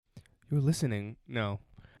You're listening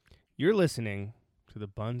to the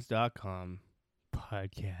Buns.com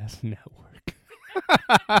podcast network.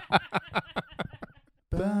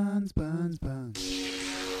 Buns, buns, buns.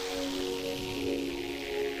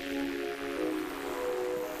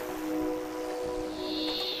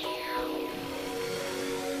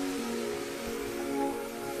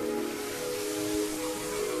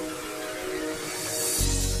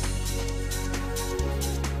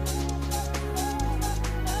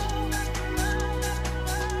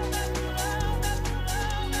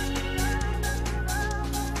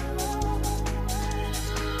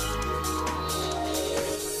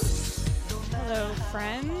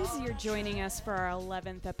 Joining us for our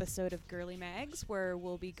 11th episode of Girly Mags, where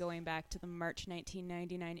we'll be going back to the March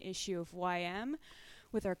 1999 issue of YM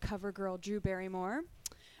with our cover girl Drew Barrymore.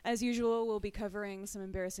 As usual, we'll be covering some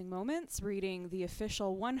embarrassing moments, reading the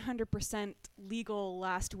official 100% legal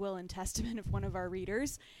last will and testament of one of our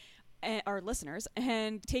readers, our listeners,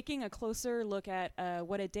 and taking a closer look at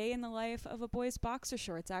what a day in the life of a boy's boxer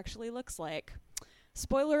shorts actually looks like.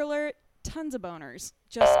 Spoiler alert, tons of boners.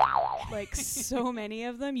 Just like so many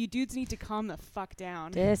of them. You dudes need to calm the fuck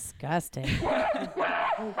down. Disgusting.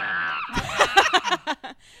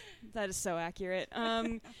 That is so accurate.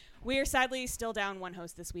 We are sadly still down one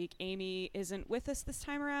host this week. Amy isn't with us this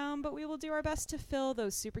time around, but we will do our best to fill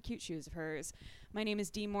those super cute shoes of hers. My name is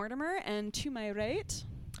Dee Mortimer, and to my right,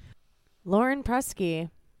 Lauren Prusky.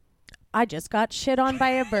 I just got shit on by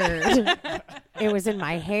a bird. It was in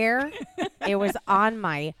my hair. It was on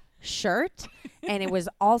my shirt, and it was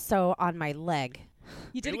also on my leg.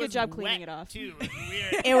 You did a good job cleaning it off. Too. It was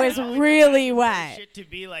weird. It was really wet. Shit to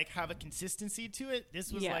be like have a consistency to it.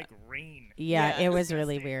 This was like rain. Yeah, it was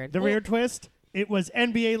really weird. The weird twist, it was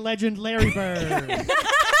NBA legend Larry Bird.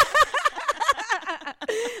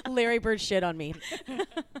 Larry Bird shit on me.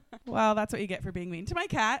 Well, that's what you get for being mean to my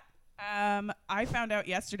cat. I found out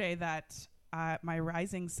yesterday that my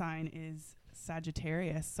rising sign is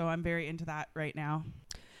Sagittarius, so I'm very into that right now.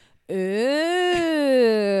 Ooh.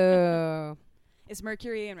 Is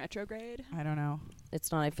Mercury in retrograde? I don't know.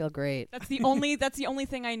 It's not. I feel great. That's the only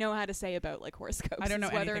thing I know how to say about like horoscopes. I don't know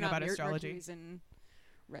whether anything or not about astrology. Mercury's in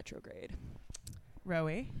retrograde.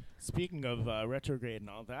 Rowie. Speaking of retrograde and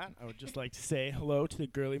all that, I would just like to say hello to the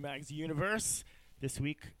Girly Mags universe. This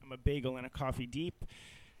week, I'm a bagel and a coffee deep.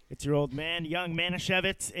 It's your old man, Young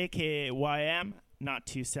Manischewitz, a.k.a. YM. Not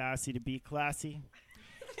too sassy to be classy.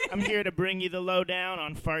 I'm here to bring you the lowdown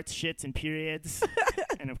on farts, shits, and periods.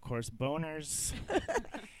 And, of course, boners.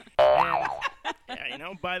 And,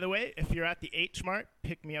 yeah, by the way, if you're at the H Mart,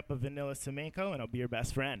 pick me up a vanilla Semenko, and I'll be your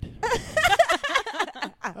best friend.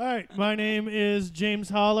 All right, my name is James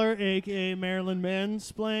Holler, a.k.a. Marilyn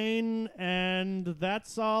Mansplain, and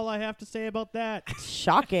that's all I have to say about that.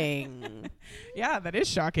 Shocking. Yeah, that is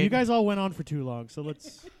shocking. You guys all went on for too long, so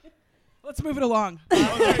let's move it along.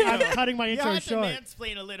 I'm cutting my intro short. I had to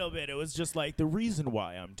mansplain a little bit. It was just like the reason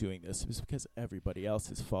why I'm doing this is because everybody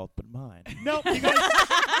else's fault but mine. Nope, you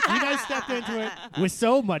guys stepped into it with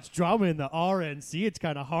so much drama in the RNC. It's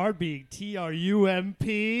kind of hard being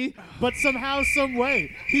TRUMP, but somehow, some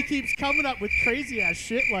way, he keeps coming up with crazy ass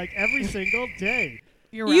shit like every single day.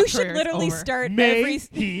 You should literally start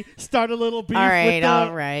he start a little beef all right, with the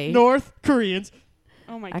all right. North Koreans.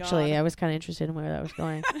 Oh my Actually, God. I was kind of interested in where that was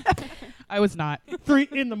going. I was not. 3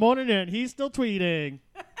 a.m. and he's still tweeting.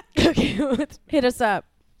 Okay, hit us up.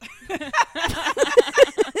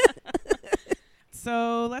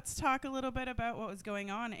 So let's talk a little bit about what was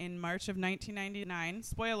going on in March of 1999.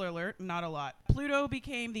 Spoiler alert, not a lot. Pluto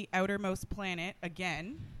became the outermost planet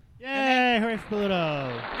again. Yay, hooray for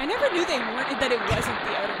Pluto. I never knew that it wasn't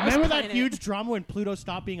the outermost Remember planet. that huge drama when Pluto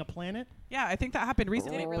stopped being a planet? Yeah, I think that happened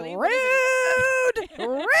recently. Did it really? Rude!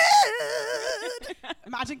 Rude!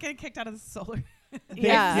 Imagine getting kicked out of the solar.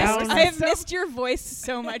 Yeah. I have missed your voice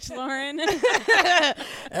so much, Lauren.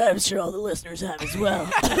 I'm sure all the listeners have as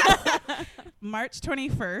well. March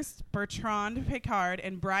 21st, Bertrand Piccard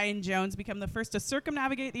and Brian Jones become the first to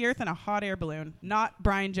circumnavigate the Earth in a hot air balloon. Not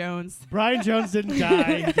Brian Jones. Brian Jones didn't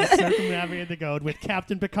die. He just circumnavigated the globe with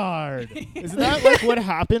Captain Picard. Isn't that like what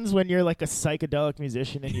happens when you're like a psychedelic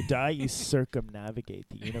musician and you die? You circumnavigate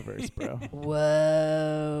the universe, bro.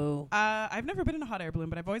 Whoa. I've never been in a hot air balloon,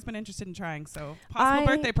 but I've always been interested in trying. So possible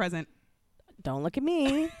birthday present. Don't look at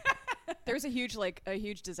me. There was a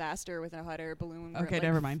huge disaster with a hot air balloon. Okay,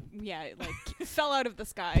 never mind. Yeah, it fell out of the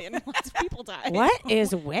sky and lots of people died. What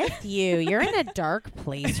is with you? You're in a dark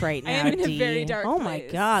place right now, I am in Dee. a very dark Oh place. my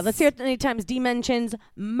God. Let's hear how many times Dee mentions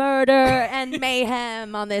murder and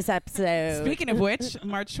mayhem on this episode. Speaking of which,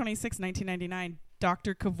 March 26, 1999,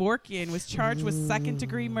 Dr. Kevorkian was charged with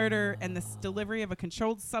second-degree murder and the delivery of a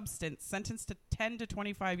controlled substance, sentenced to 10 to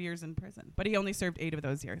 25 years in prison. But he only served 8 of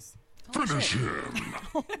those years. Finish him.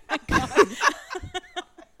 Oh my God.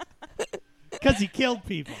 Because he killed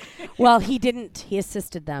people. Well, he didn't. He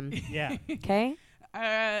assisted them. Yeah. Okay.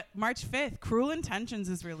 March 5th, Cruel Intentions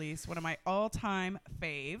is released, one of my all-time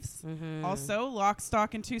faves. Mm-hmm. Also, Lock,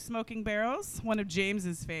 Stock, and Two Smoking Barrels, one of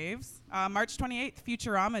James's faves. March 28th,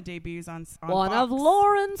 Futurama debuts on One Fox. of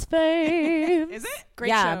Lauren's faves. Is it? Great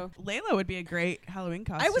Yeah. show. Layla would be a great Halloween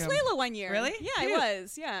costume. I was Layla one year. Really? Yeah, Cute. I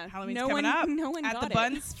was. Yeah. Halloween's no coming one, up. No one At got the it.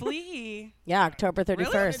 Buns Flea. Yeah, October Really?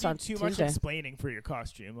 31st Too on much Tuesday. explaining for your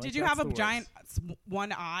costume. Like, Did you that's have a the worst. giant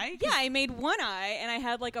one eye? Yeah, I made one eye and I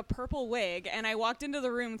had like a purple wig and I walked into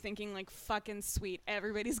the room thinking like fucking sweet,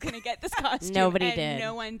 everybody's gonna get this costume. Nobody and did.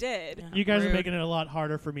 No one did. You guys are Rude. making it a lot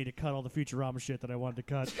harder for me to cut all the Futurama shit that I wanted to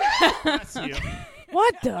cut. That's you.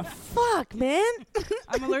 What the fuck, man?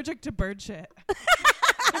 I'm allergic to bird shit.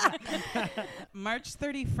 March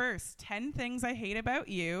 31st, 10 Things I Hate About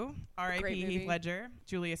You. R.I.P. Great Heath movie. Ledger.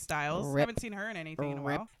 Julia Stiles. Rip. Haven't seen her in anything in a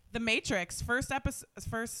Rip. while. The Matrix. First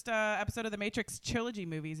episode of the Matrix trilogy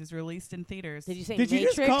movies is released in theaters. Did you say Did you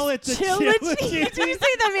Matrix just call it the trilogy? trilogy? Did you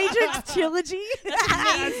say the Matrix trilogy?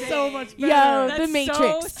 That's so much better. Yo, That's the so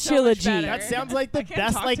Matrix much trilogy. better. That sounds like the I can't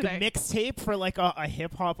best talk like today. mixtape for like a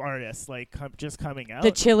hip hop artist, like just coming out.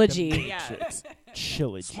 The trilogy. The Yeah. Matrix.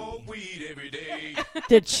 Trilogy. Smoke weed every day.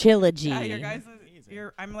 The trilogy. Yeah, your guys,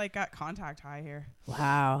 I'm like got contact high here.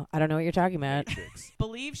 Wow. I don't know what you're talking about. Matrix.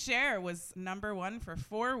 Believe Cher was #1 for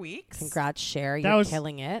 4 weeks. Congrats, Cher. That You're was-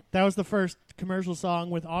 killing it. That was the first commercial song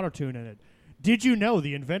with autotune in it. Did you know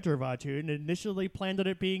the inventor of autotune initially planned on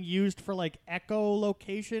it being used for like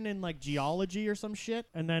echolocation in like geology or some shit,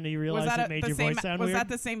 and then he Was realized that it made your voice sound was weird? that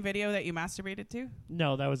the same video that you masturbated to?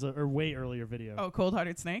 No, that was a way earlier video. Oh, Cold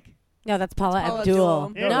Hearted Snake. No, that's Paula Paula Abdul.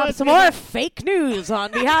 Abdul. It No, was- some it more was- fake news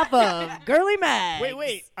on behalf of Girly Mag.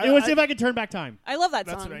 Wait. It was If I Could Turn Back Time. I love that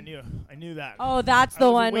That's song. what I knew. I knew that. Oh, that's I the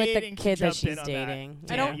was one with the waiting to kid that jump in she's on that. dating.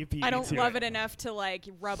 I Yeah, don't. you beat I me don't to love it. it enough to like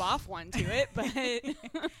rub off one to it, but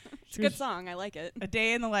it's a good song. I like it. A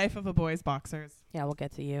Day in the Life of a Boy's Boxers. Yeah, we'll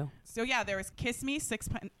get to you. So yeah, there was Kiss Me,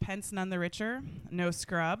 Sixpence None the Richer, No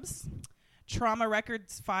Scrubs. Trauma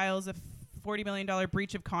Records files a $40 million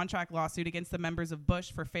breach of contract lawsuit against the members of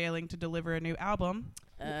Bush for failing to deliver a new album.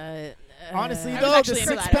 Honestly, I was though, the actually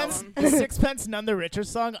into that album. Sixpence None the Richer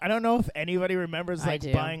song, I don't know if anybody remembers I like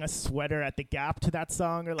do. buying a sweater at the Gap to that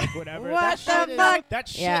song or like whatever. What that the shit fuck? That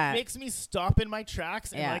shit Yeah. makes me stop in my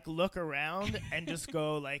tracks and Yeah. like look around and just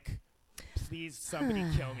go like, please somebody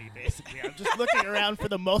kill me, basically. I'm just looking around for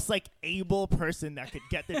the most like able person that could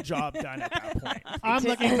get the job done at that point. I'm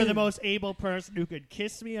looking for the most able person who could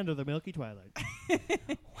kiss me under the milky twilight.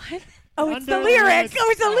 Oh, it's the Under lyric. the Oh,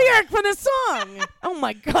 it's the stars. lyric from the song. Oh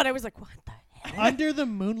my god, I was like, what the hell? Under the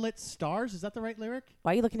moonlit stars? Is that the right lyric?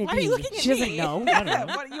 Why are you looking at Why are me? you looking at She doesn't me? know. I don't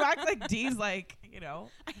know. What, you act like Dee's like,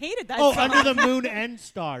 I hated that Oh, song. under the moon and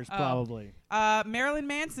stars, Oh. probably. Marilyn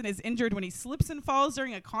Manson is injured when he slips and falls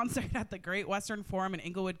during a concert at the Great Western Forum in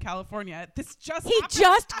Inglewood, California. This just He happened.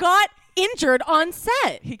 just got injured on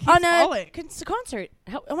set. He keeps on a falling. concert.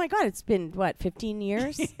 Oh my god, it's been what, 15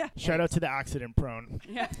 years? Shout out to the accident prone.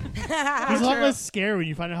 Yeah. He's a lot True. less scary when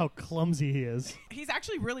you find out how clumsy he is. He's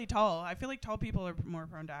actually really tall. I feel like tall people are more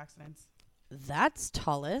prone to accidents. That's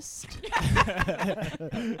tallest.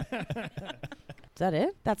 Is that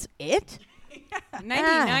it? That's it?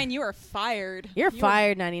 99, you are fired. You're You were-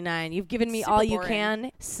 fired, 99. You've given me Super all you boring.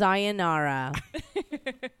 can. Sayonara.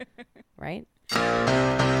 Right?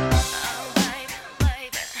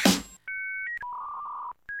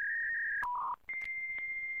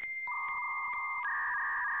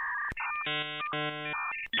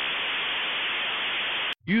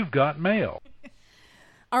 You've got mail.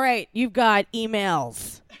 All right, you've got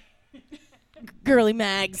emails. Girly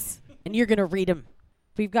Mags. And you're going to read them.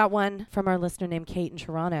 We've got one from our listener named Kate in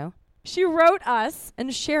Toronto. She wrote us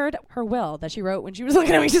and shared her will that she wrote when she was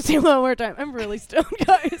looking at me. Just say one more time. I'm really stoned,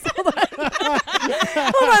 guys. Hold on.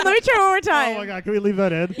 Hold on. Let me try one more time. Oh my god, can we leave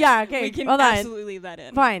that in? Yeah, okay. We can Hold on. absolutely leave that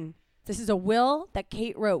in. Fine. This is a will that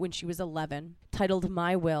Kate wrote when she was 11, titled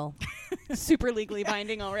My Will. Super legally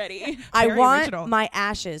binding already. I Very want original. my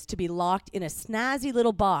ashes to be locked in a snazzy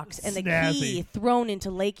little box and the key Snazzy. thrown into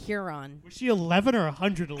Lake Huron. Was she 11 or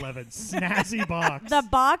 111? Snazzy box. The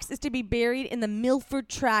box is to be buried in the Milford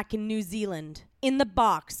Track in New Zealand. In the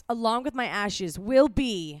box, along with my ashes, will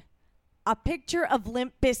be a picture of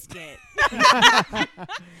Limp Bizkit,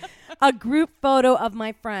 a group photo of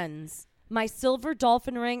my friends, my silver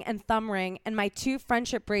dolphin ring and thumb ring, and my 2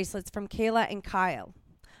 friendship bracelets from Kayla and Kyle.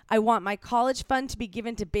 I want my college fund to be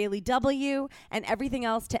given to Bailey W. and everything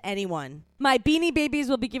else to anyone. My Beanie Babies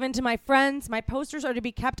will be given to my friends. My posters are to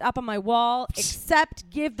be kept up on my wall, except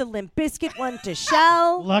give the Limp Bizkit one to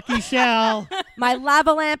Shell. Lucky Shell. My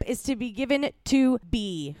lava lamp is to be given to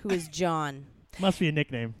B, who is John. Must be a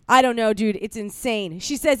nickname. I don't know, dude. It's insane.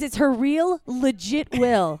 She says it's her real, legit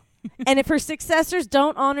will. And if her successors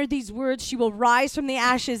don't honor these words, she will rise from the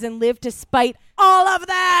ashes and live to spite all of them.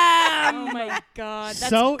 Oh my God, that's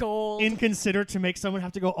so gold. inconsiderate to make someone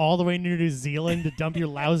have to go all the way to New Zealand to dump your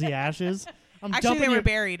lousy ashes. Actually, they were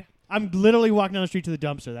buried. I'm literally walking down the street to the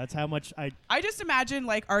dumpster. That's how much I just imagine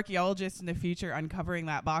like archaeologists in the future uncovering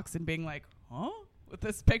that box and being like, huh? With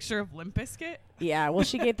this picture of Limp Bizkit? Yeah, well,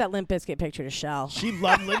 she gave that Limp Bizkit picture to Shell. She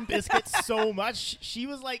loved Limp Bizkit so much. She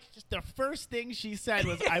was like, just the first thing she said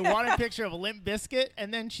was, I want a picture of a Limp Bizkit.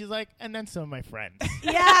 And then she's like, and then some of my friends.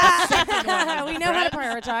 Yeah, we know how to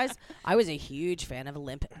prioritize. I was a huge fan of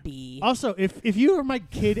Limp B. Also, if you are my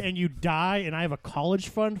kid and you die and I have a college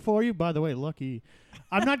fund for you, by the way, lucky,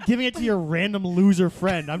 I'm not giving it to your random loser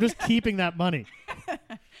friend. I'm just keeping that money.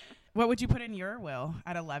 What would you put in your will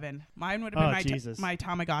at 11? Mine would have been my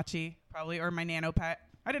Tamagotchi, probably, or my Nano Pet.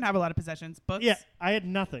 I didn't have a lot of possessions. Books. Yeah, I had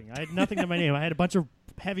nothing. I had nothing to my name. I had a bunch of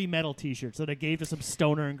heavy metal T-shirts that I gave to some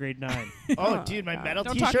stoner in grade 9. Oh, dude, my metal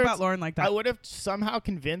Don't T-shirts. talk about Lauren like that. I would have somehow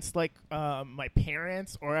convinced like my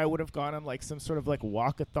parents, or I would have gone on like some sort of like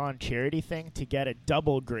walkathon charity thing to get a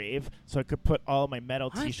double grave, so I could put all my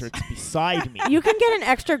metal T-shirts beside me. You can get an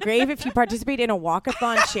extra grave if you participate in a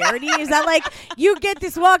walkathon charity. Is that like you get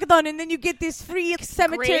this walkathon and then you get this free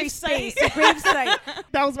cemetery Grave space, site. a grave site?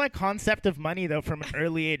 That was my concept of money, though, from an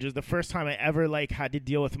early age. It was the first time I ever like had to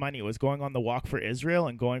deal with money. It was going on the Walk for Israel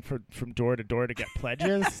and going from door to door to get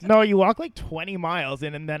pledges. No, you walk like 20 miles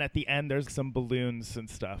in, and then at the end there's some balloons and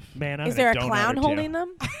stuff. Man, Is there a clown holding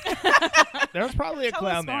them? There was probably a Tell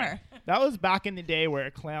clown us more. there. That was back in the day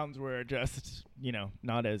where clowns were just,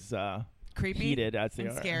 not as Creepy heated as they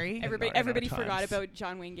and are. scary. in our Everybody forgot times. about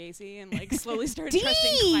John Wayne Gacy and like slowly started D,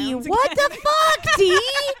 trusting clowns what again. the fuck, D?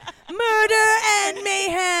 Murder and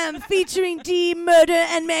Mayhem featuring D. Murder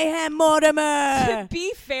and Mayhem Mortimer. To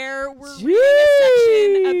be fair, we're reading a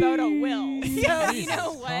section about a will. So you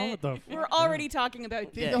know what? We're already talking about I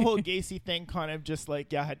think the whole Gacy thing kind of just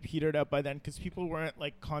like had petered out by then because people weren't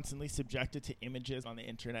like constantly subjected to images on the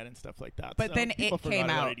internet and stuff like that. But So then people It came forgot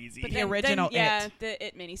about out. it easy. But the original It. the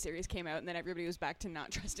It miniseries came out, and then everybody was back to not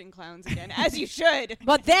trusting clowns again, as you should.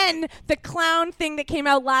 But then the clown thing that came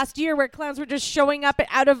out last year, where clowns were just showing up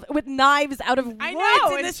with knives out of I woods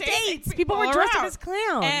know, in the and chasing States. People were people dressed up around. as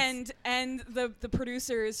clowns. And the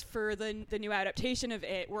producers for the new adaptation of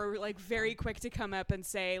It were like very quick to come up and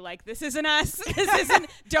say like, this isn't us. This isn't.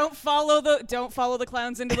 Don't follow the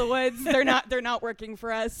clowns into the woods. They're not working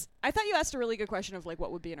for us. I thought you asked a really good question of like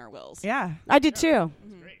what would be in our wills. Yeah. I did too.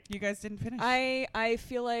 You guys didn't finish. I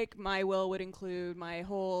feel like my will would include my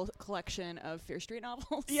whole collection of Fear Street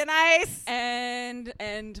novels. Yeah, nice.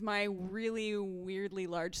 And my really weirdly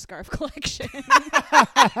large scarf collection.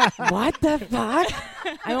 What the fuck?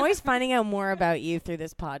 I'm always finding out more about you through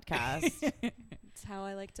this podcast. It's how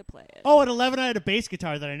I like to play it. Oh, at 11, I had a bass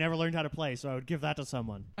guitar that I never learned how to play, so I would give that to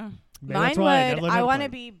someone. Oh. Maybe Mine that's why I never would. learned how I to want play.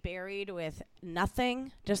 to be buried with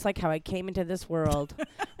nothing, just like how I came into this world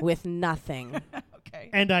with nothing. Okay.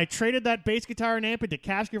 And I traded that bass guitar and amp into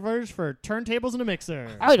cash converters for turntables and a mixer.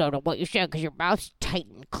 I don't know what you said because your mouth's tight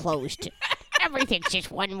and closed. Everything's just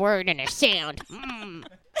one word and a sound. Mm.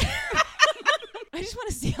 I just want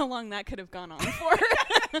to see how long that could have gone on for.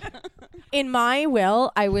 In my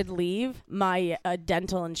will, I would leave my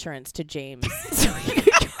dental insurance to James, so he could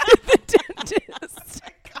go to the dentist.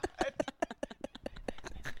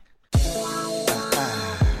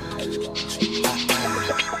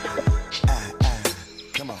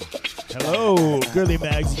 Hello, Girly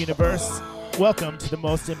Mags Universe. Welcome to the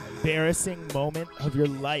most embarrassing moment of your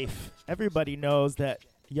life. Everybody knows that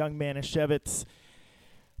young Manischewitz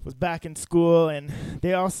was back in school, and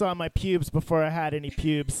they all saw my pubes before I had any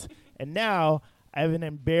pubes. And now I have an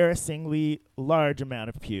embarrassingly large amount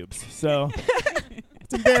of pubes. So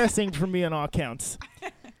it's embarrassing for me on all counts.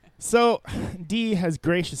 So Dee has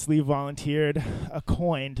graciously volunteered a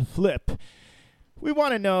coin to flip. We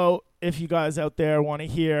want to know if you guys out there want to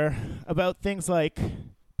hear about things like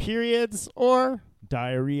periods or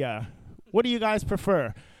diarrhea. What do you guys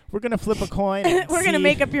prefer? We're going to flip a coin. And We're going to see-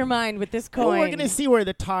 make up your mind with this coin. Well, we're going to see what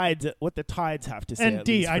the tides have to say. And at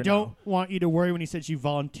D, least I for don't now. want you to worry when he said she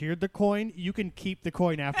volunteered the coin. You can keep the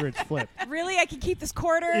coin after it's flipped. Really? I can keep this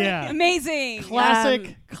quarter? Yeah. Amazing.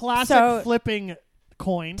 Classic so flipping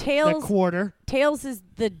coin. tails- The quarter. Tails is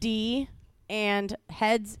the D, and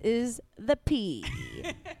heads is the P.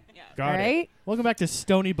 Got All it. right. Welcome back to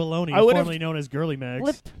Stony Baloney, I would've- formerly known as Girly Mags.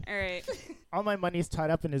 Flip. All right. All my money's tied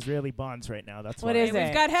up in Israeli bonds right now. That's What why. is We've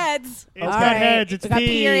it? got heads. It's All got right. heads. It's We got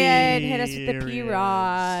period. Hit us with the periods.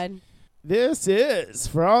 P-Rod. This is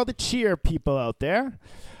for all the cheer people out there.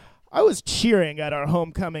 I was cheering at our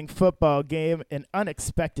homecoming football game and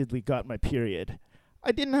unexpectedly got my period.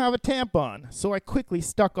 I didn't have a tampon, so I quickly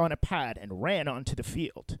stuck on a pad and ran onto the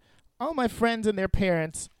field. All my friends and their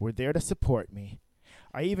parents were there to support me.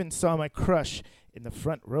 I even saw my crush in the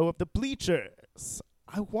front row of the bleachers.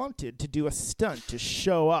 I wanted to do a stunt to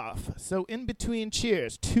show off, so in between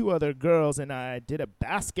cheers, 2 other girls and I did a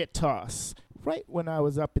basket toss. Right when I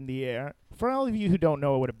was up in the air. For all of you who don't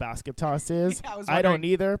know what a basket toss is, Yeah, I was I don't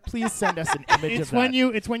wondering. either. Please send us an image It's of when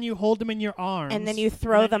that. it's when you hold them in your arms And then you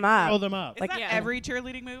throw them up. Throw them up. Isn't Like, that yeah. every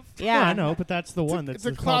cheerleading move? Yeah, Yeah. I know, but that's the one. It's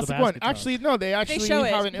That's a called the classic one. basket toss. Actually, no, they actually show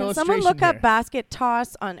it. have an Can illustration someone look here. up basket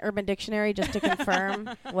toss on Urban Dictionary just to confirm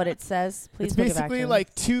what it says? Please It's look it back basically to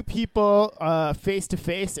like 2 people face to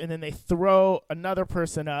face, and then they throw another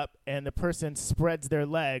person up, and the person spreads their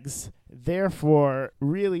legs. Therefore,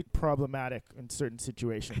 really problematic in certain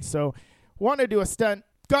situations. So, want to do a stunt,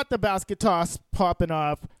 got the basket toss popping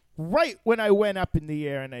off. Right when I went up in the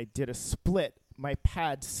air and I did a split, my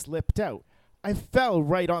pad slipped out. I fell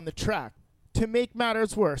right on the track. To make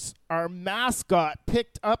matters worse, our mascot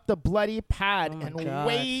picked up the bloody pad Oh my and God.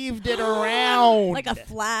 waved it around. like a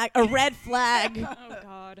flag, a red flag. Oh,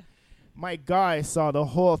 God. My guy saw the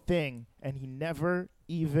whole thing, and he never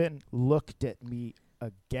even looked at me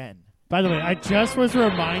again. By the way, I just was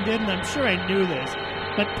reminded, and I'm sure I knew this,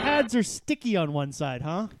 but pads are sticky on one side,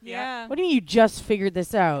 huh? Yeah. What do you mean you just figured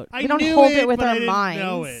this out? I we don't knew hold it, it with but our I didn't minds.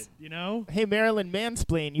 know it, you know? Hey, Marilyn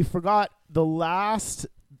Mansplain, you forgot the last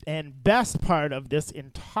and best part of this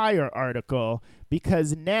entire article,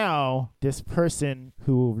 because now this person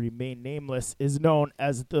who will remain nameless is known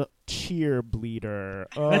as the cheer bleeder.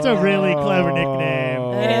 That's a really clever nickname.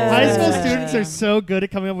 Oh. It is. High school Yeah. students are so good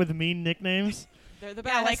at coming up with mean nicknames. They're the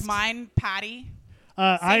Yeah, best. like mine, Patty.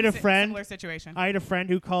 I had a friend. Similar situation. I had a friend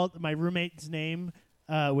who called my roommate's name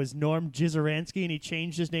was Norm Jizaransky, and he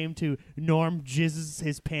changed his name to Norm Jizzes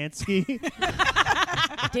his Pansky.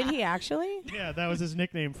 Did he actually? Yeah, that was his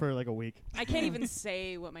nickname for like a week. I can't even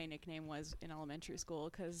say what my nickname was in elementary school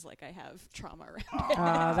because, like, I have trauma around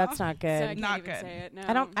it. That's not So I good. can't Not even good. say it.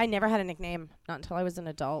 No. I never had a nickname, not until I was an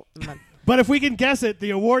adult. But if we can guess it,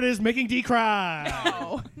 the award is making D cry.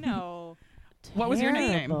 Oh. No. What was your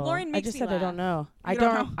nickname? Terrible. Lauren I makes just me said I laugh. don't know. I You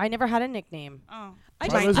don't don't. know? I never had a nickname. Oh. I Mine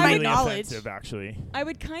just was I really would knowledge. offensive, actually. I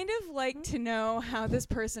would kind of like to know how this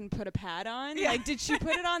person put a pad on. Yeah. Like, did she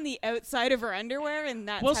put it on the outside of her underwear, and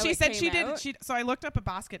that's Well, how she it said came she did. out? So I looked up a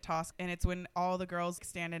basket toss, and it's when all the girls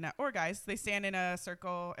stand in or guys, they stand in a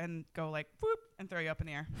circle and go like whoop and throw you up in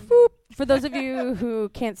the air. Foop. For those of you who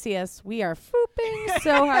can't see us, we are fooping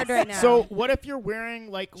so hard right now. So what if you're wearing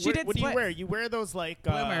like She what, did what do you splits. wear? You wear those like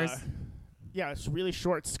Bloomers. Yeah, it's a really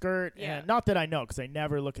short skirt. Yeah. And not that I know because I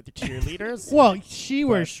never look at the cheerleaders. Well, she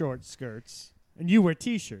wears But- short skirts, and you wear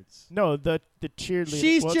T-shirts. No, the cheerleader.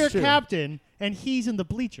 She's well, cheer it's true. captain, and he's in the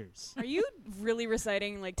bleachers. Are you really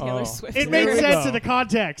reciting like Taylor Oh. Swift? It There makes we sense go. in the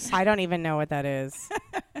context. I don't even know what that is.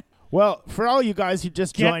 Well, for all you guys who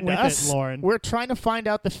just Get joined with it, us, Lauren. we're trying to find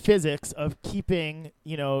out the physics of keeping,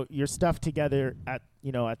 your stuff together at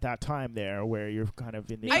that time there where you're kind of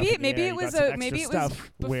in the Maybe up in the maybe air, it you was got some a extra maybe it was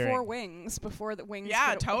stuff before wearing. wings, before the wings.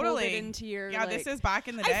 Yeah, could hold totally. it into your. Yeah, like, this is back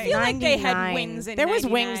in the I day. feel like they had 99. wings in There was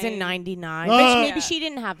wings in 99. 99, Uh, which maybe Yeah. she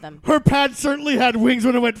didn't have them. Her pad certainly had wings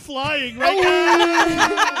when it went flying, right?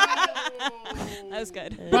 That was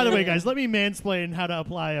good. By the way, guys, let me mansplain how to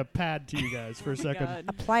apply a pad to you guys for a second. God.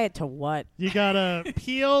 Apply it to what? You gotta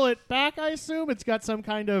peel it back, I assume. It's got some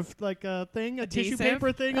kind of like a thing, a tissue Adhesive?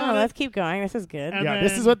 paper thing Oh, on let's it. keep going. This is good. And Yeah,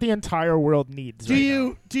 this then- is what the entire world needs. Do right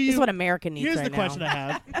you do This you is what America needs Here's right the now. question I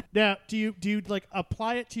have. Now, do you like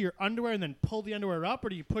apply it to your underwear and then pull the underwear up, or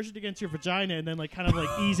do you push it against your vagina and then like kind of like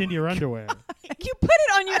ease into your underwear? You put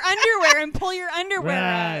it on your underwear and pull your underwear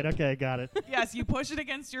Right. up. Okay, got it. Yes, you push it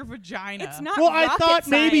against your vagina. It's not. Well, I rocket thought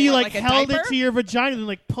maybe you science. like Like a held it diaper? to your vagina and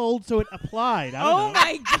like pulled so it applied. I don't Oh know.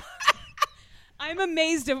 my god! I'm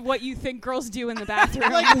amazed at what you think girls do in the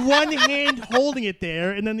bathroom. Like one hand holding it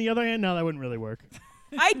there, and then the other hand. No, that wouldn't really work.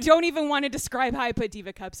 I don't even want to describe how I put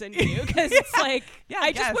Diva Cups into you because it's like Yeah,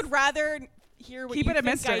 I just yes. would rather hear what Keep you it a think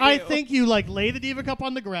mystery. I I do. think you like lay the Diva Cup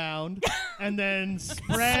on the ground and then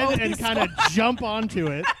spread and kind of jump onto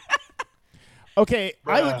it. Okay,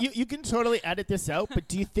 you can totally edit this out, but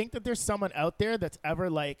do you think that there's someone out there that's ever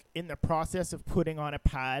like in the process of putting on a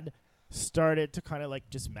pad started to kind of like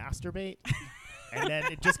just masturbate? And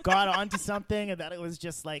then it just got onto something and that it was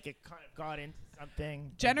just like it kind of got into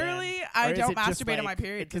something. Generally, and then- I or is don't it just masturbate on like- my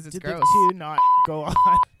period 'cause it's did gross. the two not go on?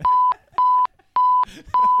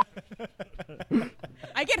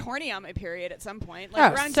 I get horny on my period at some point. Oh,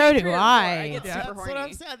 around so day do 3 or 4, I. I get Yeah. super That's what I'm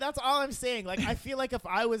horny. saying. That's all I'm saying. Like, I feel like if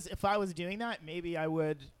I was doing that, maybe I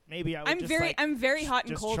would. I'm just, very like, I'm very hot and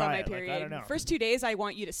just cold try on my it. Like, I period. don't know. First 2 days I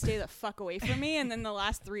want you to stay the fuck away from me, and then the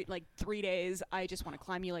last 3 days I just want to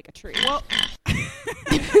climb you like a tree. Well,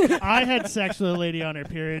 I had sex with a lady on her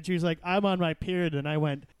period. She was like, I'm on my period. And I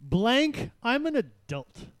went, blank, I'm an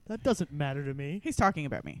adult. That doesn't matter to me. he's talking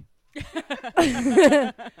about me.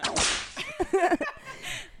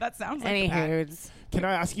 That sounds like the pack. Anywho's. Can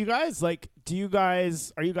I ask you guys, like, are you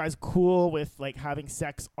guys cool with like having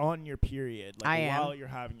sex on your period, like I am. while you're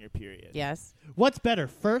having your period? Yes. What's better,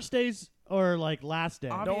 first days or like last day?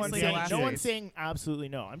 Obviously, No one's the saying, last no days. one's saying absolutely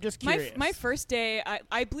no. I'm just My curious. my first day,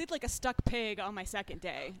 I bleed like a stuck pig on my second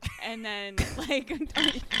day, and then like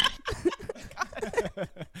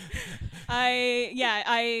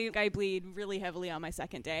I bleed really heavily on my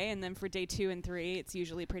second day, and then for day 2 and 3 it's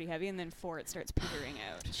usually pretty heavy, and then 4 it starts petering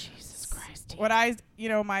out. Jesus Christ. What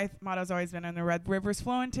my motto's always been: "In the red river's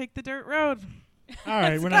flowing, take the dirt road." All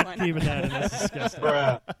right, we're not one. keeping that in. That's disgusting.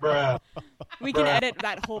 We can edit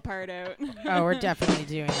that whole part out. Oh, we're definitely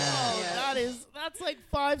doing that. Oh, that's like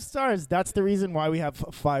 5 stars. That's the reason why we have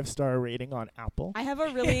a 5-star rating on Apple. I have a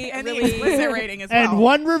really And the really explicit rating as well. And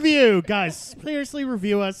 1 review. Guys, seriously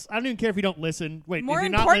review us. I don't even care if you don't listen. Wait, More if you're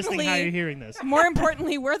not listening, how are importantly- you hearing this? More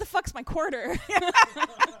importantly, where the fuck's my quarter?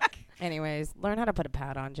 Anyways, learn how to put a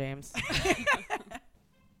pad on, James.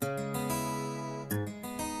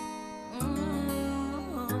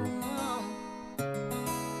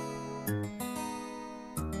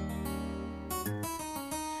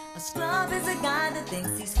 A scrub is a guy that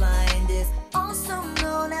thinks he's fly and is also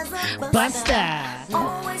known as a Buster.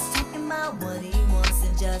 Always talking about what he wants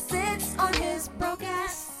and just sits on his broke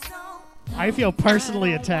ass. I feel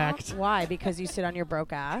personally attacked. Why? Because you sit on your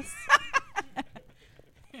broke ass?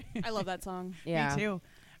 I love that song. Yeah. Me too.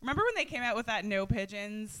 Remember when they came out with that No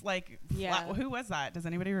Pigeons? Like, Yeah. who was that? Does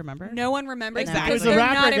anybody remember? No one remembers Exactly. because It was the they're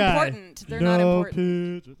rapper not guy. important. They're no not important.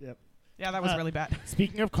 pigeons. Yep. Yeah, that was really bad.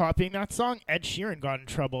 Speaking of copying that song, Ed Sheeran got in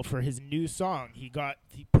trouble for his new song. He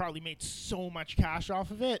probably made so much cash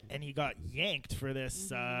off of it, and he got yanked for this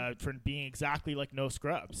for being exactly like No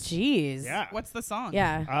Scrubs. Jeez. Yeah. What's the song?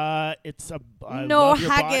 Yeah. It's a I No love your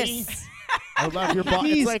body. haggis. I love your body.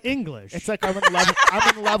 He's It's like English. it's like I'm in love.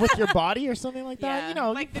 I'm in love with your body, or something like that. Yeah. You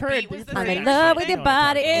know, Like you've the heard. beat was you've the heard I'm same. in that love shit. with You your know what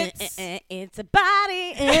I'm body. talking about. It's a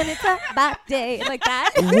body and it's a body. Like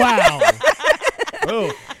that. Wow.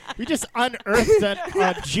 Oh, we just unearthed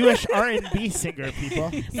a Jewish R&B singer,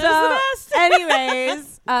 people. So,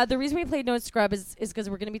 anyways, the reason we played No Scrub is because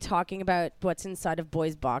we're going to be talking about what's inside of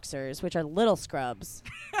boys' boxers, which are little scrubs.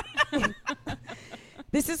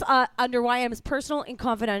 This is under YM's Personal and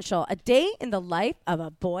Confidential, a day in the life of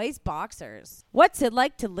a boy's boxers. What's it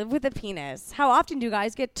like to live with a penis? How often do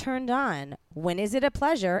guys get turned on? When is it a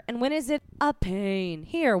pleasure and when is it a pain?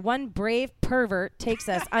 Here, one brave pervert takes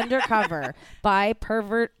us undercover by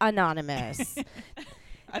Pervert Anonymous.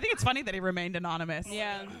 I think it's funny that he remained anonymous.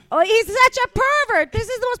 Yeah. Oh, he's such a pervert. This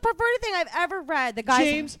is the most perverted thing I've ever read. The guy.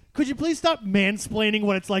 James, could you please stop mansplaining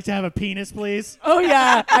what it's like to have a penis, please? Oh,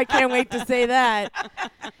 yeah. I can't wait to say that.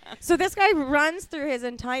 So this guy runs through his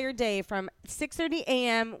entire day from 6:30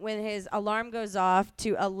 a.m. when his alarm goes off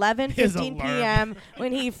to 11:15 p.m.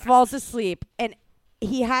 when he falls asleep. And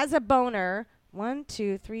he has a boner 1,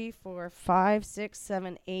 2, 3, 4, 5, 6,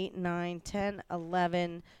 7, 8, 9, 10,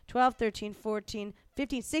 11, 12, 13, 14,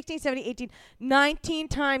 15, 16, 17, 18, 19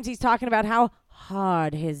 times he's talking about how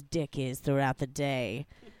hard his dick is throughout the day.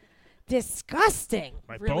 Disgusting.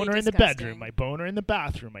 My Really boner in the disgusting. bedroom, my boner in the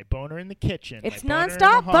bathroom, my boner in the kitchen. It's my boner in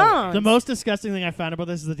nonstop the hallway. bones. The most disgusting thing I found about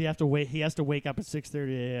this is that he has to wake up at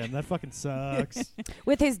 6:30 a.m. That fucking sucks.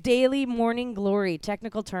 With his daily morning glory,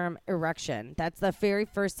 technical term erection. That's the very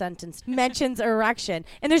first sentence mentions erection.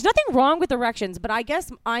 And there's nothing wrong with erections, but I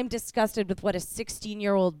guess I'm disgusted with what a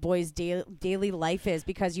 16-year-old boy's daily life is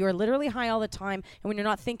because you are literally high all the time, and when you're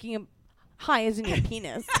not thinking of high as in your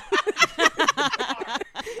penis.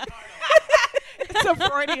 It's a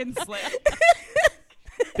Freudian slip.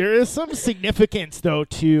 There is some significance, though,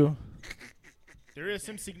 to... There is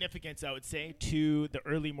some significance, I would say, to the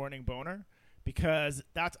early morning boner. Because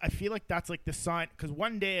I feel like that's like the sign. Because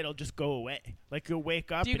one day it'll just go away. Like you'll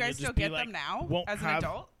wake up Do you and guys you'll still just be get like, them now won't as an have-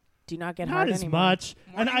 adult? Do not get Not hard as anymore. much.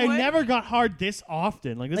 And I Morning wood? never got hard this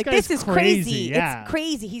often. Like this Like guy's this is crazy. crazy. Yeah. It's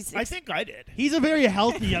crazy. He's I think I did. He's a very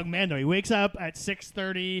healthy young man, though. He wakes up at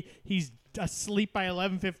 6:30. He's asleep by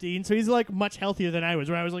 11:15. So he's like much healthier than I was.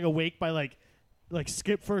 Where I was like awake by like like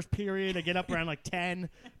skip first period. I get up around like 10,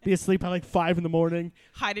 be asleep by like 5 in the morning.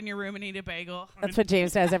 Hide in your room and eat a bagel. That's what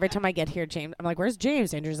James does. Every time I get here, James, I'm like, where's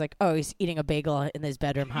James? Andrew's like, oh, he's eating a bagel in his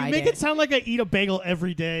bedroom You hiding. make it sound like I eat a bagel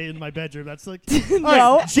every day in my bedroom. That's like, No.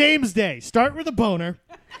 all right, James Day. Start with a boner.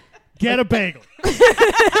 Get a bagel.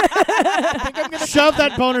 Shove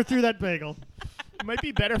that boner through that bagel. It might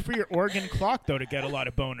be better for your organ clock, though, to get a lot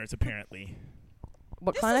of boners, apparently.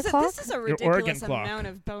 What kind of This clock? is a organ ridiculous clock. amount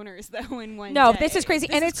of boners, though, in one No, day. this is crazy.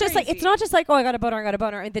 And it's just like, it's not just like, oh, I got a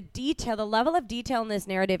boner. And the detail, the level of detail in this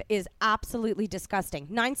narrative is absolutely disgusting.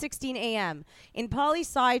 9:16 a.m. in poli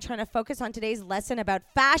sci, trying to focus on today's lesson about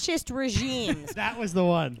fascist regimes. That was the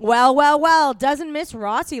one. Well, doesn't Miss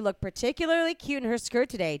Rossi look particularly cute in her skirt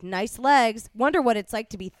today? Nice legs. Wonder what it's like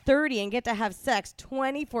to be 30 and get to have sex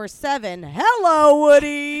 24/7. Hello,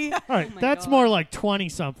 Woody. All right, my that's God. more like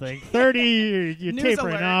 20-something. 30, you're News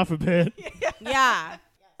tapering alert. off a bit. Yeah.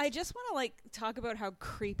 I just want to like talk about how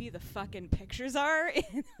creepy the fucking pictures are.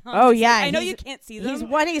 Oh, yeah. I know he's- you can't see them.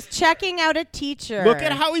 He's checking out a teacher. Look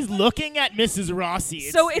at how he's looking at Mrs. Rossi.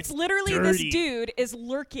 So it's literally this dirty. dude is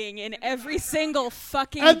lurking in every single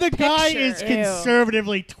fucking And the guy is picture. Ew.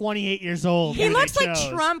 conservatively 28 years old. He who they looks like chose.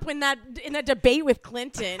 Trump in that debate with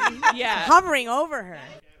Clinton. Yeah. Hovering over her.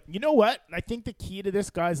 You know what? I think the key to this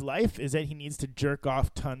guy's life is that he needs to jerk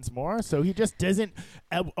off tons more. So he just doesn't.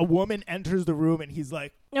 A woman enters the room and he's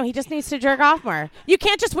like, No, he just needs to jerk off more. You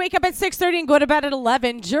can't just wake up at 6:30 and go to bed at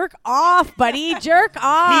 11. Jerk off, buddy. Jerk He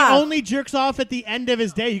off. only jerks off at the end of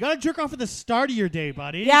his day. You got to jerk off at the start of your day,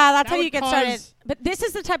 buddy. Yeah, that's That how you would get cause- started. But this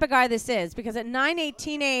is the type of guy this is, because at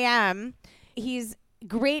 9:18 a.m., he's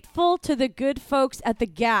grateful to the good folks at the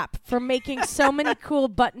Gap for making so many cool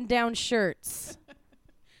button-down shirts.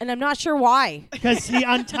 And I'm not sure why. Because he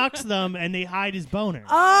untucks them and they hide his boner.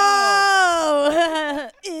 Oh!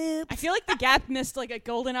 I feel like the Gap missed like a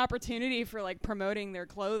golden opportunity for like promoting their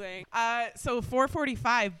clothing. So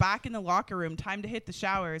 4:45, back in the locker room, time to hit the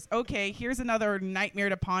showers. Okay, here's another nightmare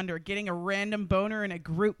to ponder: getting a random boner in a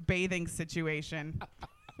group bathing situation.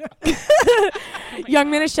 Young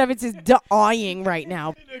Manischewitz is dying right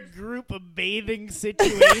now. in a group of bathing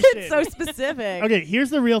situation. It's so specific. Okay, here's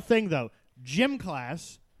the real thing, though. Gym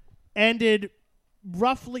class ended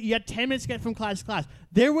roughly, you had 10 minutes to get from class to class.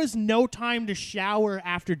 There was no time to shower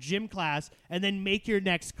after gym class and then make your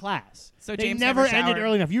next class. So they James never never ended showered.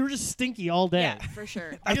 early enough. You were just stinky all day. Yeah, for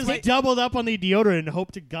sure. I just That's doubled up on the deodorant and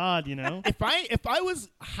hope to God, you know? if I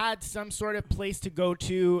had some sort of place to go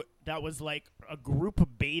to that was like a group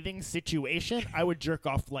bathing situation, I would jerk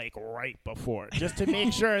off like right before, just to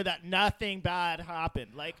make sure that nothing bad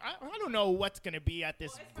happened. Like I don't know what's gonna be at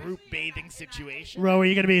this group bathing situation. Ro, are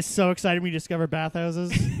you going to be so excited when you discover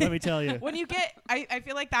bathhouses? Let me tell you. When you get, I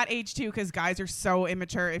feel like that age too, because guys are so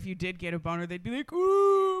immature. If you did get a boner, they'd be like,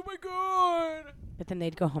 "Oh my god." But then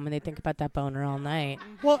they'd go home and they'd think about that boner all night.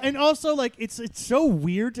 Well, and also, like, it's so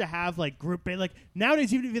weird to have, like, group ba- like,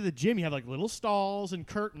 nowadays, even if you're at the gym, you have, like, little stalls and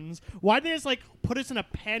curtains. Why did they just, like, put us in a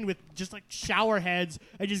pen with just, like, shower heads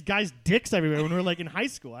and just guys' dicks everywhere when we were, like, in high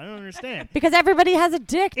school? I don't understand. Because everybody has a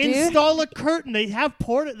dick, dude. Install a curtain. They have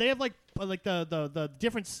they have, like the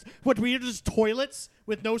different, what, we have just toilets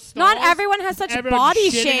with no stalls? Not everyone has such Everyone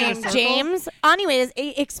body shitting in a shame, circle? James. Anyways,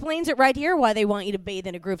 it explains it right here why they want you to bathe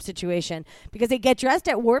in a group situation. Because they get dressed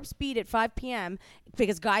at warp speed at 5 p.m.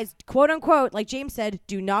 Because guys, quote unquote, like James said,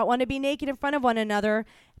 do not want to be naked in front of one another.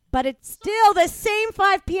 But it's still the same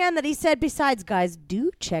 5 p.m. that he said, besides, guys,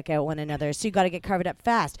 do check out one another. So you got to get covered up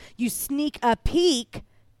fast. You sneak a peek,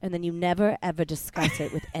 and then you never, ever discuss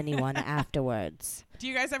it with anyone afterwards. Do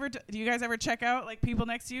you guys ever check out like people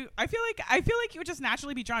next to you? I feel like you would just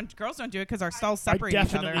naturally be drawn. Girls don't do it because our stalls separate each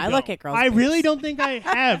definitely other. I look at girls. I boobs. really don't think I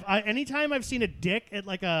have. Anytime I've seen a dick at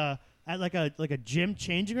like a gym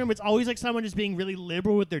changing room, it's always like someone just being really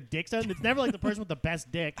liberal with their dicks out, and it's never like the person with the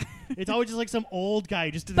best dick. It's always just like some old guy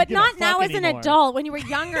who just doesn't But give a not fuck now as an anymore. adult. When you were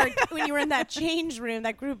younger, when you were in that change room,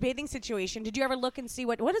 that group bathing situation, did you ever look and see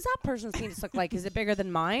what does that person's penis look like? Is it bigger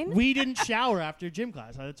than mine? We didn't shower after gym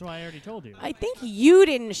class. That's why I already told you. I think you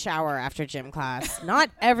didn't shower after gym class. Not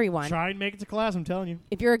everyone. Try and make it to class, I'm telling you.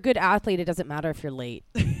 If you're a good athlete, it doesn't matter if you're late.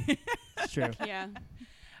 It's true. Yeah.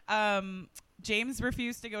 James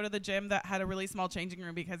refused to go to the gym that had a really small changing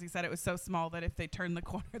room because he said it was so small that if they turned the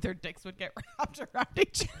corner, their dicks would get wrapped around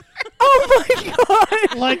each other.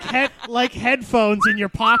 Oh my god! like headphones in your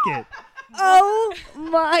pocket. Oh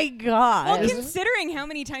my god! Well, considering how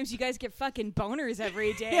many times you guys get fucking boners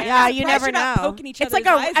every day, yeah, you I'm never surprised you're not know. poking each It's other's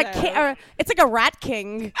like eyes out. it's like a rat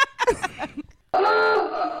king.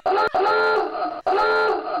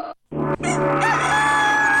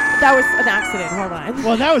 That was an accident. Hold on.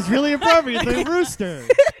 Well, that was really appropriate. The rooster.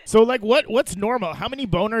 So, like, what's normal? How many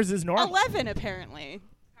boners is normal? 11 apparently.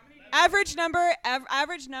 Average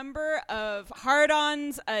number of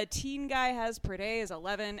hard-ons a teen guy has per day is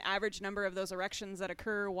 11. Average number of those erections that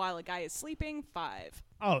occur while a guy is sleeping, 5.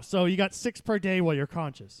 Oh, so you got 6 per day while you're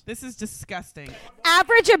conscious. This is disgusting.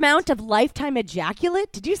 Average amount of lifetime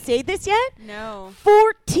ejaculate. Did you say this yet? No.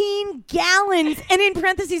 14 gallons. And in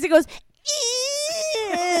parentheses, it goes,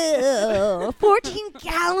 ew. 14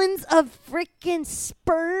 gallons of freaking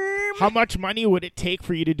sperm. How much money would it take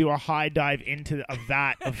for you to do a high dive into a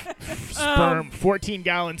vat of sperm,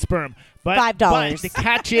 14-gallon sperm? But $5. But the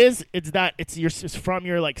catch is, it's from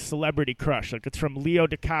your like celebrity crush. Like it's from Leo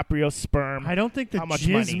DiCaprio's sperm. I don't think the How much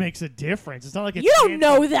jizz money? makes a difference. It's not like it's You don't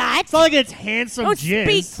handsome. know that. It's not like it's handsome Don't jizz.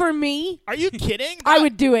 speak for me. Are you kidding? I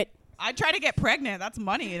would do it. I'd try to get pregnant. That's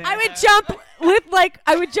money. I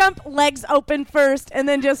would jump legs open first and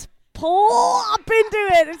then just plop into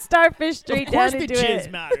it and starfish straight Of course down the into jizz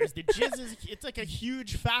it. matters. The jizz it's like a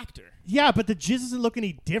huge factor. Yeah, but the jizz doesn't look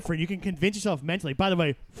any different. You can convince yourself mentally. By the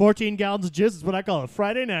way, 14 gallons of jizz is what I call a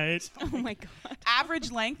Friday night. Oh my god.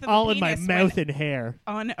 Average length of All the in my penis mouth when and hair.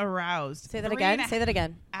 unaroused. Say that 3 again. and a- Say that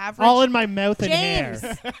again. Average. All in my mouth and James.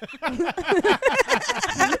 hair.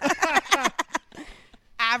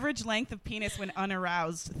 Average length of penis when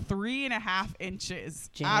unaroused, 3.5 inches.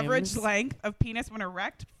 James. Average length of penis when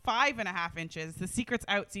erect, 5.5 inches. The secret's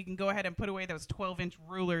out, so you can go ahead and put away those 12-inch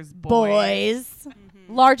rulers, Boys.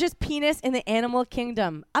 Largest penis in the animal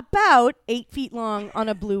kingdom. About 8 feet long on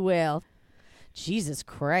a blue whale. Jesus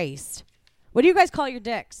Christ. What do you guys call your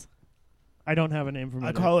dicks? I don't have a name for my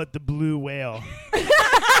I dick. call it the blue whale.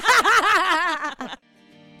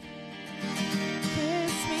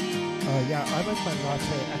 Yeah, I like my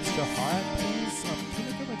latte extra hot, please. Keep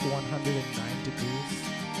it at like 109 degrees.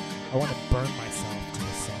 I want to burn myself to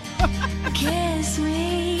the sun. Kiss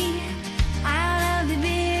me out of the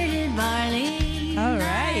bearded barley. All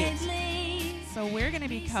right. nightly. So we're going to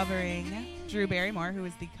be covering Drew Barrymore, who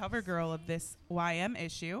is the cover girl of this YM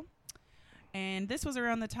issue. And this was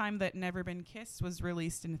around the time that Never Been Kissed was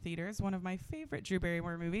released in theaters, one of my favorite Drew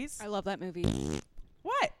Barrymore movies. I love that movie.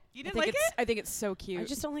 What? You didn't like it? I think it's so cute. I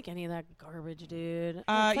just don't like any of that garbage, dude. It's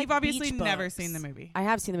You've like obviously Beach never Books. seen the movie. I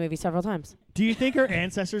have seen the movie several times. Do you think her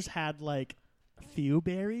ancestors had like few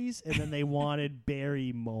berries and then they wanted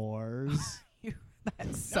berry mores?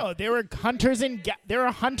 No, they were hunters and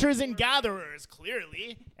gatherers,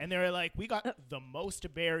 clearly, and they were like, we got the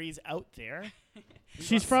most berries out there.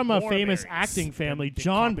 She's from a more famous berries acting family. than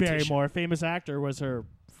John competition. Barrymore, famous actor, was her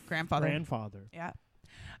Grandfather. Yeah.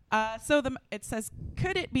 So it says,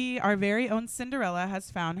 could it be our very own Cinderella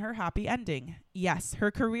has found her happy ending? Yes,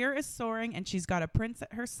 her career is soaring and she's got a prince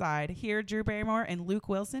at her side. Here, Drew Barrymore and Luke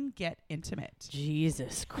Wilson get intimate.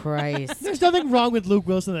 Jesus Christ. There's nothing wrong with Luke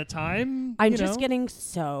Wilson at the time. I'm you just know? getting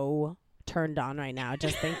so turned on right now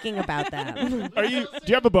just thinking about that. Do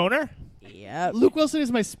you have a boner? Yep. Luke Wilson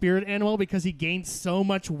is my spirit animal because he gained so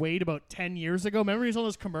much weight about 10 years ago. Remember he was on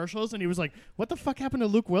those commercials and he was like, what the fuck happened to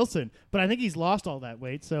Luke Wilson? But I think he's lost all that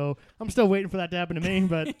weight, so I'm still waiting for that to happen to me.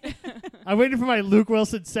 But I'm waiting for my Luke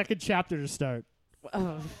Wilson second chapter to start.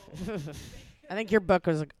 Oh. I think your book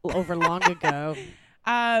was over long ago.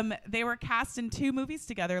 They were cast in 2 movies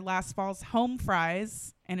together, last fall's Home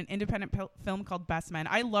Fries and an independent film called Best Men.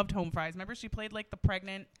 I loved Home Fries. Remember she played like the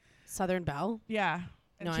pregnant... Southern Belle? Yeah.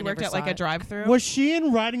 And No, she I worked never at like saw a it. drive-through. Was she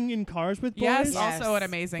in Riding in Cars with Boys? Yes, also an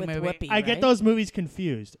amazing with movie. Whoopi, I get right? those movies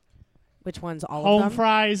confused. Which one's all Home of them?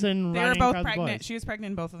 Fries and They were Riding both in Cars with pregnant. Boys. She was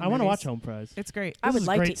pregnant in both of them. I want to watch Home Fries. It's great. I This would is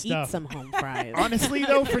like great to stuff. eat some home fries. Honestly,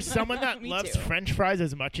 though, for someone that Me loves too. French fries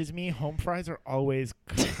as much as me, home fries are always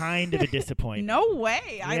kind of a disappointment. No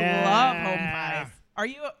way. I Yeah. love home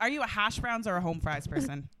fries. Are you a hash browns or a home fries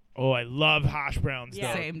person? Oh, I love hash browns.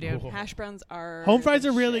 Yeah. though. Same, dude. Oh. Hash browns are Home fries the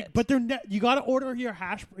are really, shit. but they're you got to order your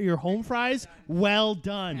home fries well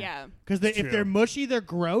done. Yeah. Because It's if true. they're mushy, they're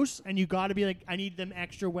gross, and you got to be like, I need them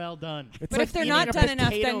extra well done. It's But like if they're eating not a done enough,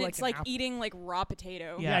 potato then like it's an like apple. eating like raw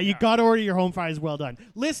potato. Yeah. Yeah, you got to order your home fries well done.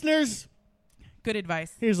 Listeners, Good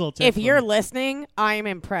advice. here's a little tip. If from- you're listening, I'm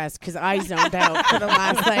impressed because I zoned out for the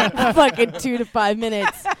last like fucking 2 to 5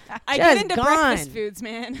 minutes. I Just get into gone. breakfast foods,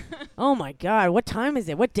 man. Oh my God, what time is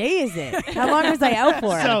it? What day is it? How long was I out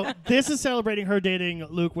for? So this is celebrating her dating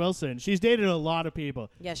Luke Wilson. She's dated a lot of people.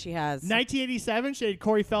 yes, she has. 1987, she dated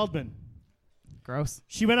Corey Feldman. Gross.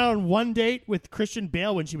 She went out on one date with Christian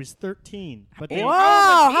Bale when she was 13. But they, Whoa,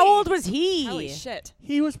 was he? how old was he? Holy shit.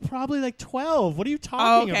 he was probably like 12. What are you Oh,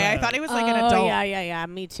 talking okay. about? I thought he was like an Oh, adult. yeah,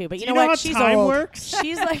 me too. But Do you know how what? She's time old. works?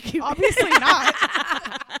 She's like Obviously not.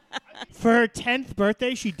 For her 10th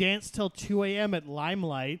birthday, she danced till 2 a.m. at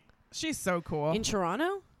Limelight. She's so cool. in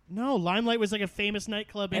Toronto. No, Limelight was like a famous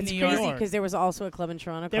nightclub in It's New crazy York. because there was also a club in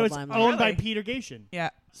Toronto That called was Limelight. owned by Really? Peter Gatien. Yeah.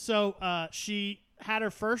 So she had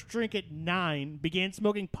her first drink at 9, began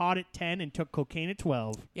smoking pot at 10, and took cocaine at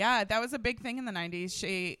 12. Yeah, that was a big thing in the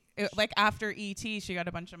 90s. Like after E.T., she got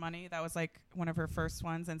a bunch of money. That was like one of her first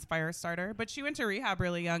ones and Firestarter. But she went to rehab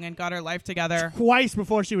really young and got her life together. Twice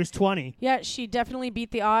before she was 20. Yeah, she definitely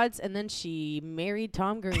beat the odds, and then she married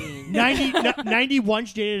Tom Green. 91,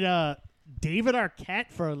 she dated David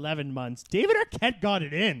Arquette for 11 months. David Arquette got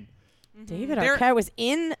it in. David Arquette was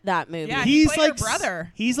in that movie. Yeah, he He's played like her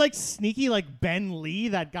brother. He's like sneaky, like Ben Lee,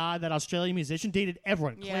 that guy, that Australian musician, dated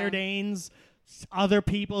everyone. Yeah. Claire Danes, other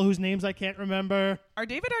people whose names I can't remember. Are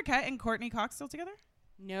David Arquette and Courtney Cox still together?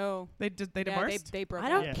 No. They Yeah, divorced? they broke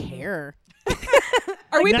I up. don't care.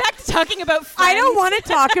 Are we Na- back to talking about Friends? I don't want to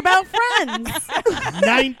talk about Friends.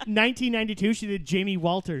 1992, she did Jamie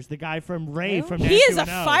Walters, the guy from Ray Who? from He is a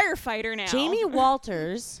 90210. firefighter now. Jamie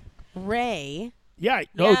Walters, Ray. Yeah,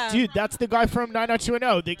 no, Yeah. dude, that's the guy from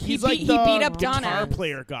 90210. He's like he the beat up guitar Donna.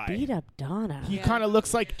 player guy. Beat up Donna. He Yeah. kind of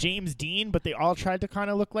looks like James Dean, but they all tried to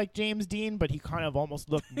kind of look like James Dean, but he kind of almost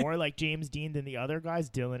looked more like James Dean than the other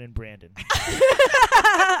guys, Dylan and Brandon.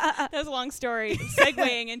 That's a long story.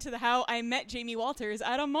 Segueing into how I met Jamie Walters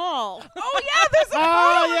at a mall. Oh, yeah, there's a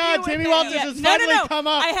Oh, photo yeah, of you Jamie with Walters him. has No, finally no. come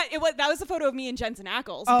up. That was a photo of me and Jensen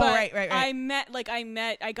Ackles. Oh, but right.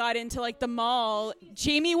 I got into like the mall.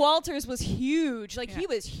 Jamie Walters was huge. Like he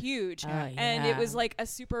was huge. And it was like a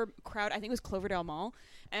super crowd. I think it was Cloverdale Mall.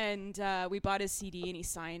 And we bought his CD and he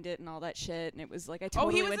signed it and all that shit. And it was like I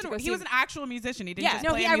totally he went to go he see was him. an actual musician. He didn't just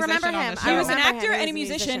No, play I a remember musician on him. the I show. He was an remember actor him and as a a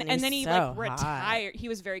musician, musician. and He then was he so like hot. retired. He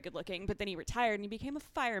was very good looking, but then he retired and he became a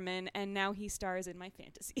fireman, and now he stars in my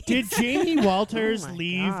fantasies. Did Jamie Walters Oh my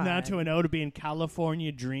leave God. 90210 to be in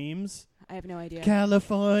California Dreams? I have no idea.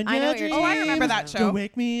 California I know what you're Dreams. Oh, I remember that show. Don't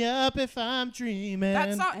wake me up if I'm dreaming. That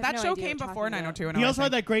I song, have that no show idea came what before you're talking 90210. He also I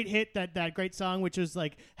had think. that great hit, that great song, which was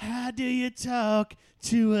like, "How do you talk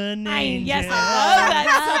to an angel? yes, I love that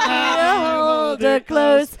song. How do you Hold her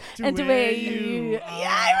close to and to where where you you. are?"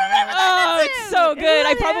 Yeah, I remember Oh, that. it's so good.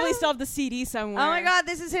 I Yeah. probably still have the CD somewhere. Oh my God,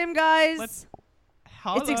 this is him, guys. Let's- It's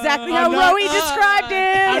Hello. exactly I'm how not- Rowie described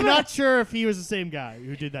him. I'm not sure if he was the same guy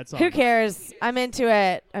who did that song. Who cares? I'm into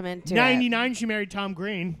it. 99, she married Tom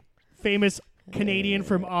Green, famous Canadian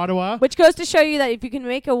from Ottawa. Which goes to show you that if you can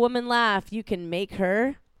make a woman laugh, you can make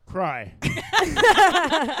her. Cry.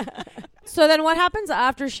 So then what happens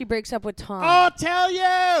after she breaks up with Tom? I'll tell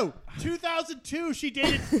you! 2002, she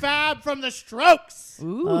dated Fab from The Strokes.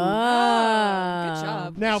 Ooh. Good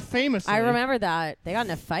job. Now, famously, I remember that. They got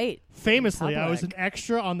in a fight. Famously, I was an Public.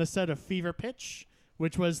 extra on the set of Fever Pitch,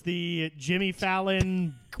 which was the Jimmy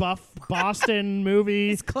Fallon Buff Boston movie.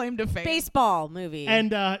 His claim to fame. Baseball movie.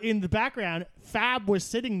 And in the background, Fab was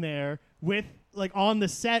sitting there with, like, on the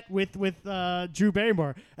set with Drew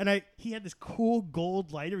Barrymore, and he had this cool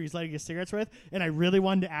gold lighter he's lighting his cigarettes with, and I really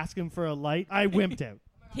wanted to ask him for a light. I wimped out.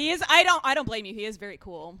 He is. I don't blame you. He is very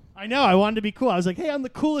cool. I know. I wanted to be cool. I was like, "Hey, I'm the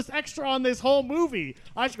coolest extra on this whole movie.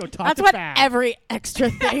 I should go talk That's to what Fab." every extra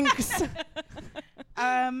thinks.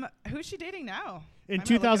 Who's she dating now? In I'm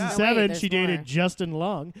gonna look it up. 2007, Wait, there's she dated more. Justin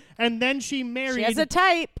Long, and then she married. She has a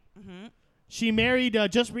type. She married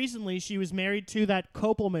just recently. She was married to that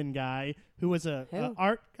Kopelman guy who was a Who?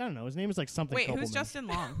 art. I don't know. His name is like something. Wait, Kopelman. who's Justin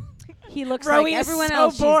Long? He looks Rowie like is everyone so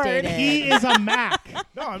else bored. she's dated. He is a Mac.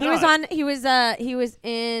 No, I'm He not. was on. He was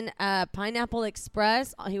in Pineapple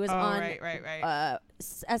Express. He was Oh, on right.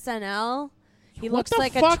 SNL. He What looks the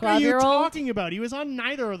like a fuck are you 12-year-old. talking about? He was on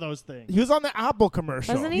neither of those things. He was on the Apple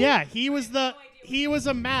commercial. Wasn't he? Yeah, he was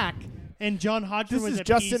a Mac, and John Hodgson This was is a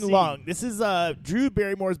Justin PC. Long. This is Drew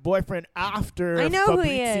Barrymore's boyfriend after I know who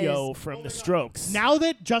he Fabrizio is. from The Strokes. Now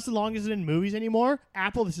that Justin Long isn't in movies anymore,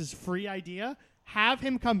 Apple, this is free idea. Have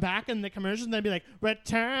him come back in the commercials and then be like,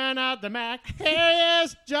 "Return of the Mac. Here he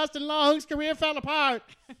is. Justin Long's career fell apart."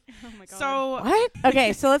 Oh my god. So What?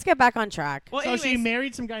 Okay, so let's get back on track. well, So she anyways,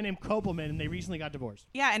 married some guy named Kopelman, and they recently got divorced.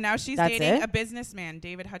 yeah, and now she's That's dating it? a businessman,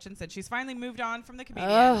 David Hutchinson. She's finally moved on from the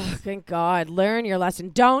comedian. Oh, thank God. Learn your lesson.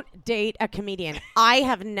 Don't date a comedian. I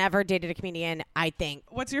have never dated a comedian, I think.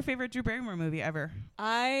 What's your favorite Drew Barrymore movie ever?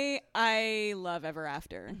 I love Ever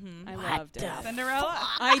After. I loved it. Cinderella.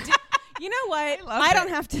 I did. You know what? loved I don't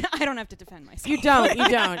it. have to. I don't have to defend myself. You don't. You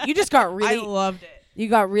don't. You just got I really. loved it. You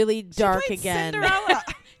got really dark played again. Cinderella.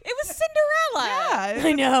 It was Cinderella.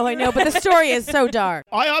 Carla. I know, but the story is so dark.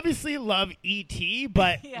 I obviously love E.T.,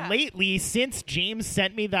 but Yeah. lately, since James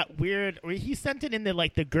sent me that weird, or he sent it in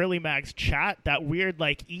the Girly Mags chat, that weird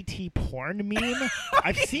E.T. porn meme,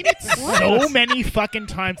 I've seen it so many fucking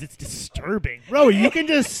times. It's disturbing. Bro, you can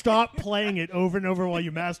just stop playing it over and over while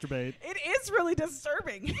you masturbate. It is really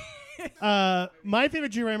disturbing. My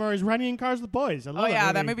favorite Drew Barrymore is Running in Cars with Boys. I love Oh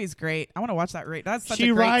yeah, that movie. Movie's great. I want to watch that. That's such She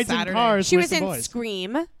a great rides Saturday. in cars. She with was the in boys.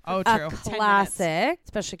 Scream. Oh, a true. 10 classic,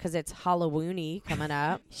 especially because it's Halloweeny coming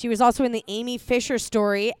up. She was also in the Amy Fisher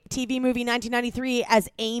Story TV movie 1993 as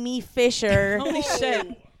Amy Fisher. Holy shit.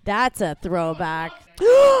 That's a throwback.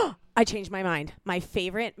 I changed my mind. My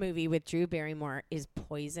favorite movie with Drew Barrymore is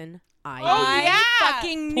Poison Ivy. I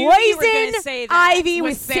fucking knew you were Poison gonna say that. Ivy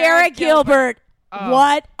with With Sarah Sarah Gilbert. Oh.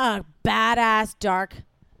 What a badass, dark,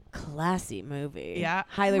 classy movie. Yeah.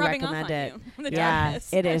 Highly Rubbing off recommend on it. you, the yeah, darkness.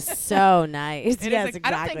 it is so nice. It is yes, like-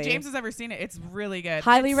 exactly. I don't think James has ever seen it. It's really good.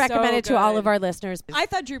 Highly It's recommend so it to all good. of our listeners. I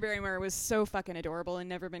thought Drew Barrymore was so fucking adorable and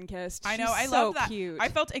Never Been Kissed. I know. She's I so love that. Cute. I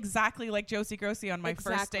felt exactly like Josie Grossi on my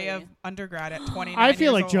first day of Exactly. undergrad at 29 I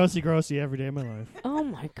feel years like old. Josie Grossi every day of my life. Oh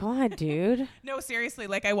my god, dude. No, seriously.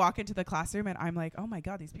 Like I walk into the classroom and I'm like, oh my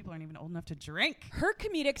god, these people aren't even old enough to drink. Her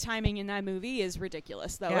comedic timing in that movie is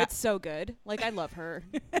ridiculous, though. Yeah. It's so good. Like, I love her.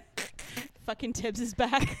 Fucking Tibbs is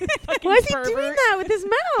back. Fucking Why is he pervert. doing that with his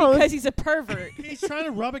mouth? Because he's a pervert. He's trying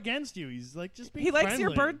to rub against you. He's like, just be He likes your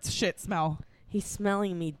friendly. bird shit smell. He's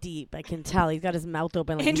smelling me deep. I can tell. He's got his mouth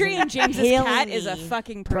open. Like Andrea he's and James's inhaling cat is a me.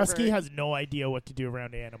 fucking pervert. Presky has no idea what to do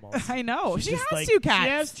around animals. I know. She's She just has like- 2 cats. She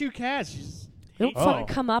has 2 cats. She's Don't Oh. fucking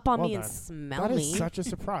come up on Well me and done. smell That me. is such a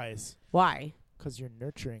surprise. Why? Because your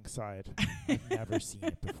nurturing side, I've never seen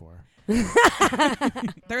it before.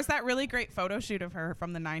 There's that really great photo shoot of her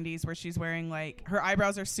from the 90s where she's wearing her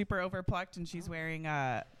eyebrows are super overplucked and she's wearing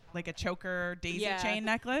a choker daisy chain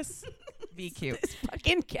necklace. Be cute.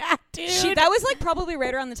 Fucking cat, dude. That was probably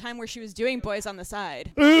right around the time where she was doing Boys on the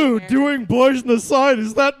Side. Ooh, Where- doing Boys on the Side.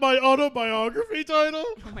 Is that my autobiography title?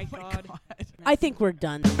 Oh my god. I think we're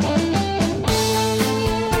done.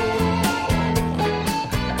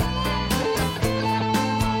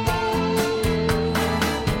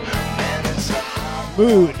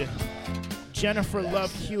 Mood. Jennifer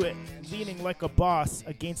Love Hewitt leaning like a boss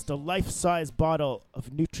against a life-size bottle of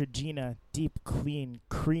Neutrogena Deep Clean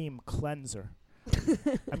Cream Cleanser.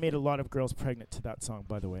 I made a lot of girls pregnant to that song,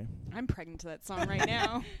 by the way. I'm pregnant to that song right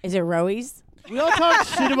now. Is it Roey's? We all talk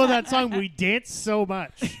shit about that song. We dance so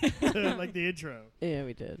much. Like the intro. Yeah,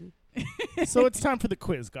 we did. So it's time for the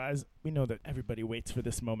quiz, guys. We know that everybody waits for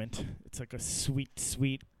this moment. It's like a sweet,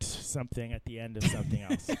 sweet something at the end of something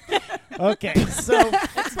else. Okay, so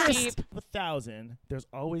first, 1,000, there's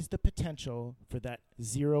always the potential for that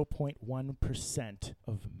 0.1%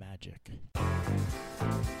 of magic.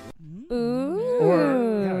 Ooh.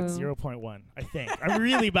 Or, yeah, it's 0.1, I think. I'm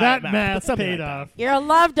really bad That at math. math but something paid like that. off. You're a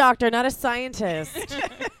love doctor, not a scientist.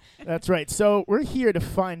 That's right. So we're here to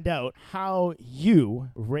find out how you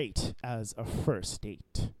rate as a first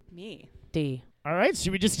date. Me. D. All right,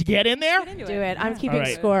 should we just get in there? Get into Do it. it. I'm keeping All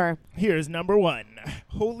right. score. Here's number 1.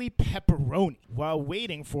 Holy pepperoni. While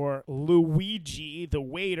waiting for Luigi, the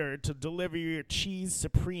waiter, to deliver your cheese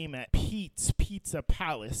supreme at Pete's Pizza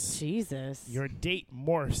Palace, Jesus. your date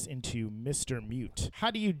morphs into Mr. Mute. How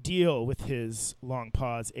do you deal with his long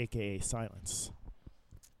pause, aka silence?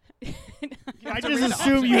 I just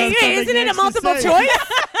assume you have Isn't something it a next to multiple say. choice?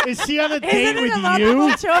 Is she on a Isn't date it with a multiple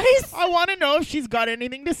you? choice? I want to know if she's got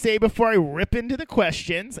anything to say before I rip into the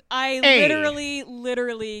questions. I A.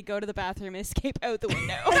 literally go to the bathroom and escape out the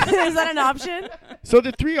window. Is that an option? So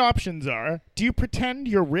the 3 options are: do you pretend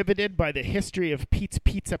you're riveted by the history of Pete's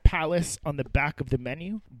Pizza Palace on the back of the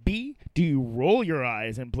menu? B, do you roll your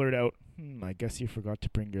eyes and blurt out, I guess you forgot to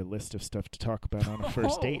bring your list of stuff to talk about on a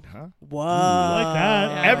first date, huh? Whoa. Like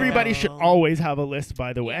that. Everybody should always have a list,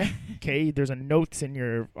 by the way. Okay, there's a notes in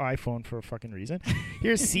your iPhone for a fucking reason.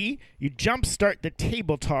 Here's C, you jumpstart the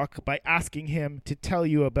table talk by asking him to tell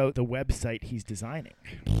you about the website he's designing.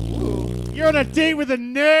 You're on a date with a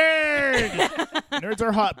nerd. Nerds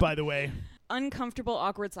are hot, by the way. Uncomfortable,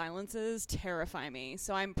 awkward silences terrify me.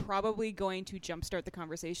 So I'm probably going to jumpstart the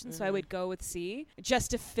conversation. So I would go with C,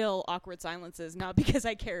 just to fill awkward silences, not because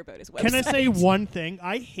I care about his website. Can I say one thing?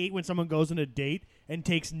 I hate when someone goes on a date and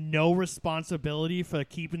takes no responsibility for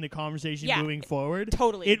keeping the conversation Yeah, moving forward.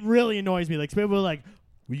 totally. It really annoys me. Like, people are like,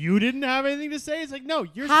 You didn't have anything to say? It's like, no,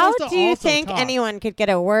 you're How supposed to do you also think talk. anyone could get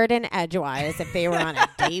a word in edgewise if they were on a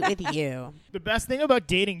date with you? The best thing about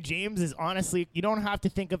dating James is honestly, you don't have to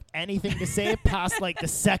think of anything to say past like the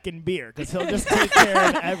second beer because he'll just take care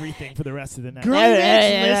of everything for the rest of the night. Girly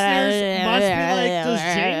Mags listeners must be like,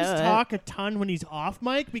 does James talk a ton when he's off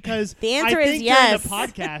mic? Because The answer I is think yes. during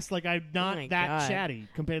the podcast, like I'm not my that God. chatty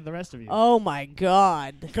compared to the rest of you. Oh my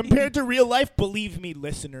God. Compared to real life, believe me,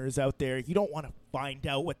 listeners out there, you don't want to find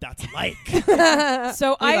out what that's like.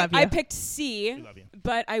 So We love I you. picked C, We love you.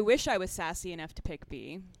 but I wish I was sassy enough to pick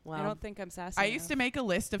B. I Wow. don't think I'm sassy I enough. used to make a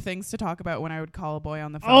list of things to talk about when I would call a boy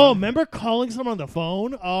on the phone. Oh, remember calling someone on the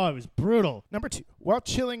phone? Oh, it was brutal. Number 2, while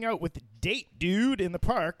chilling out with the date dude in the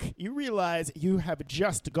park, you realize you have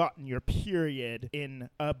just gotten your period in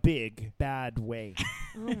a big, bad way.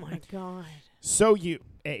 Oh my God. So you,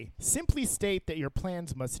 A, simply state that your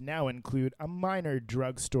plans must now include a minor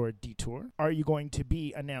drugstore detour. Are you going to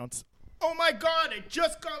B, announce, oh my God, I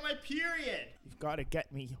just got my period. You've got to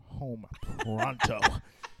get me home pronto.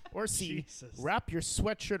 Or C, Jesus. wrap your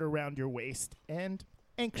sweatshirt around your waist and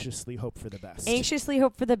anxiously hope for the best. Anxiously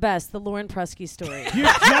hope for the best. The Lauren Prusky story. You're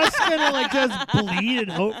just gonna like just bleed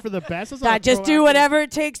and hope for the best. That's not God, just do proactive. whatever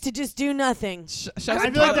it takes to just do nothing. I feel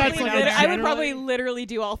would, like that's probably like a lit- I would generally- probably literally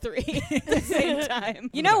do all three at the same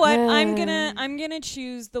time. You know what? I'm gonna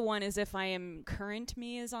choose the one as if I am current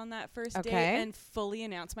me is on that first Okay. date and fully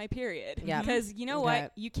announce my period. Yeah. Because you know Okay.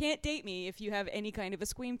 what? You can't date me if you have any kind of a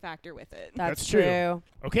squeam factor with it. That's true. true.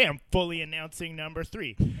 Okay, I'm fully announcing number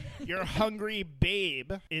 3. Your hungry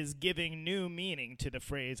babe is giving new meaning to the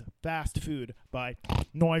phrase fast food by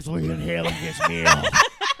noisily inhaling his meal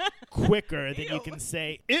quicker than you can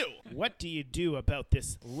say, ew. What do you do about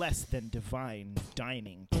this less than divine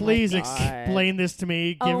dining? Please God. explain this to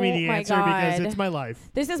me. Give me Oh the my answer because God. it's my life.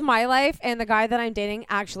 This is my life, and the guy that I'm dating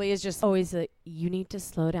actually is just always like, you need to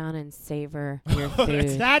slow down and savor your food.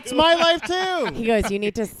 That's my life too. He goes, you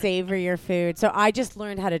need to savor your food. So I just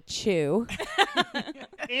learned how to chew.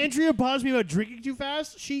 Andrea bothers me about drinking too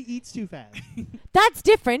fast. She eats too fast. That's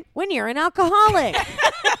different when you're an alcoholic.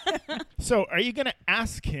 So, are you going to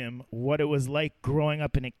ask him what it was like growing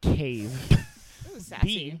up in a cave? Ooh, sassy.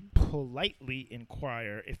 B, politely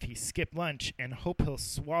inquire if he skipped lunch and hope he'll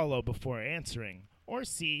swallow before answering. Or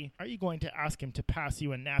C, are you going to ask him to pass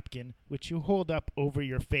you a napkin, which you hold up over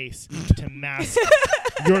your face to mask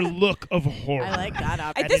your look of horror? I like that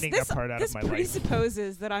option. Editing that part out of This my life.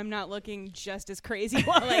 presupposes that I'm not looking just as crazy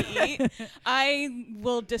while I eat. I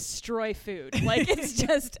will destroy food. Like it's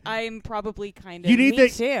just I'm probably kind of You need Me the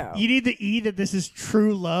too. you need the E that this is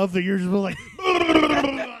true love. That you're just like.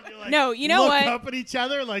 No, you know look what? up at each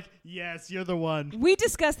other like, yes, you're the one. We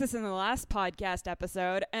discussed this in the last podcast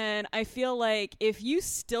episode, and I feel like if you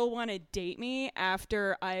still want to date me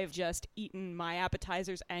after I've just eaten my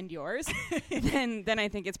appetizers and yours, then I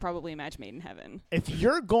think it's probably a match made in heaven. If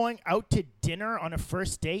you're going out to dinner on a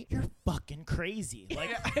first date, you're fucking crazy.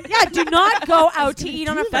 Like, Yeah, do not go out to eat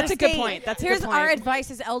on a first That's a good date. point. That's a Here's good point. our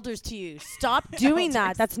advice as elders to you. Stop doing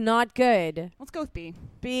that. That's not good. Let's go with B.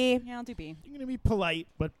 B. Yeah, I'll do B. you're going to be polite,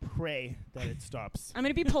 but pray that it stops. I'm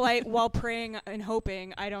going to be polite while praying and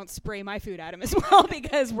hoping I don't spray my food at him as well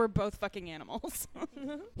because we're both fucking animals.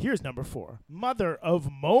 Here's number 4. Mother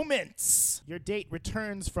of moments. Your date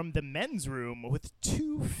returns from the men's room with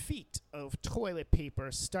 2 feet of toilet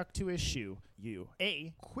paper stuck to his shoe. You,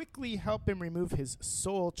 A, quickly help him remove his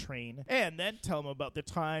Soul Train and then tell him about the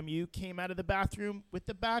time you came out of the bathroom with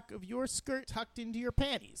the back of your skirt tucked into your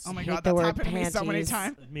panties. Oh my Hate God, the that's word happened to me so many panties.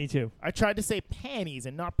 times. Me too. I tried to say panties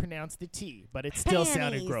and not pronounce the T, but it still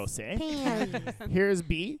sounded Panties. gross, eh? Panties. Here's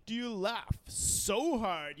B. Do you laugh so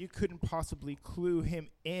hard you couldn't possibly clue him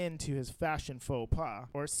into his fashion faux pas?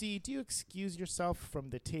 Or C. Do you excuse yourself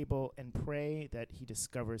from the table and pray that he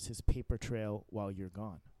discovers his paper trail while you're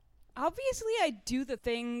gone? Obviously, I do the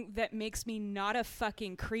thing that makes me not a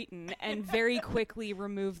fucking cretin and very quickly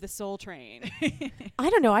remove the Soul Train. I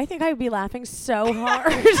don't know. I think I would be laughing so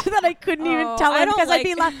hard that I couldn't even Oh, tell I him don't because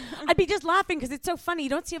like- I'd be just laughing because it's so funny. You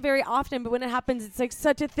don't see it very often, but when it happens, it's like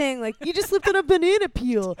such a thing. Like you just lifted a banana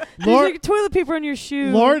peel. There's Lauren- like toilet paper on your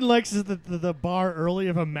shoe. Lauren likes the bar early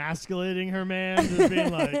of emasculating her man, just being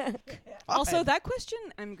like, Also, that question,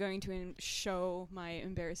 I'm going to show my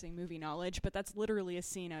embarrassing movie knowledge, but that's literally a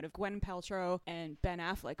scene out of Gwen Paltrow and Ben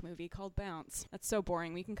Affleck movie called Bounce. That's so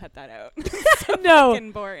boring. We can cut that out. No,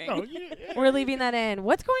 Fucking boring. Oh, we're leaving that in.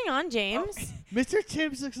 What's going on, James? Mr.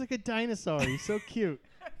 Tibbs looks like a dinosaur. He's so cute.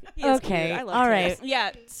 He is Okay, cute. I love all Chris. right.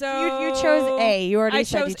 Yeah. So You chose A. You already I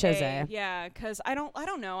said you chose chose A. Yeah, because I don't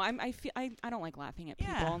know. I don't like laughing at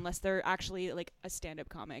people Yeah. unless they're actually like a stand-up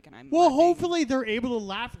comic, and I'm. Well, laughing. hopefully they're able to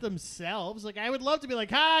laugh themselves. Like, I would love to be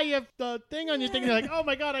like, "Hi, you have the thing on your thing." And you're like, "Oh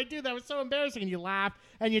my god, I do. That was so embarrassing." And you laugh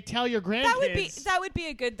and you tell your grandkids.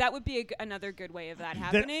 That would be another good way of that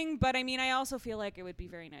happening. But I mean, I also feel like it would be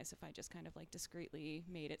very nice if I just kind of like discreetly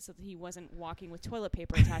made it so that he wasn't walking with toilet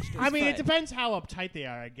paper attached to his I mean, it foot. depends how uptight they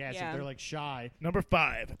are, I guess. Yeah. If they're like shy. Number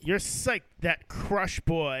 5, you're psyched that Crush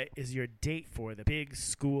Boy is your date for the big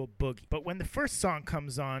school boogie. But when the first song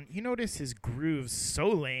comes on, you notice his groove's so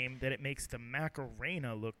lame that it makes the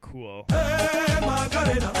Macarena look cool.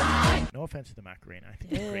 No offense to the Macarena. I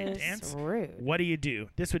think it's a great dance. Rude. What do?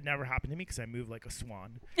 This would never happen to me because I move like a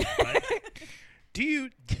swan. But do you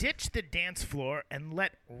ditch the dance floor and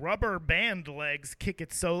let Rubber Band Legs kick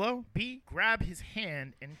it solo? B, grab his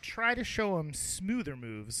hand and try to show him smoother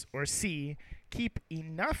moves? Or C, keep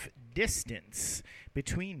enough distance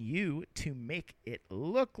between you to make it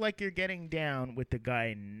look like you're getting down with the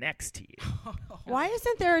guy next to you? Why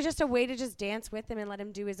isn't there just a way to just dance with him and let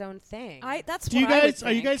him do his own thing? That's Do you what I would guys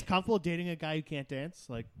are you think. guys comfortable dating a guy who can't dance,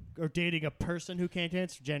 like, or dating a person who can't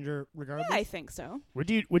dance, gender regardless? Yeah, I think so. Would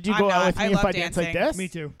you go I'm out not. with me I if love I dance like dancing. this? Me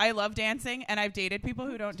too. I love dancing, and I've dated people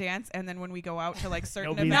who don't dance, and then when we go out to like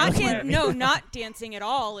certain Nobody events, knows. Not dancing at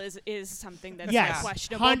all is something that's Yes,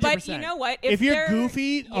 questionable. But you 100%. know what? If you're they're-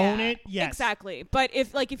 goofy, own it, yes. exactly. But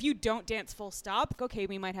if you don't dance full stop, okay,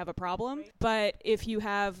 we might have a problem. But if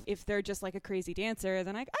they're just like a crazy dancer,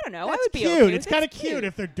 then I don't know. I That's would be cute. okay with It's it. kind of cute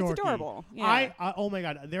if they're dorky. It's adorable. Yeah. I oh my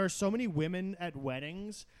god, there are so many women at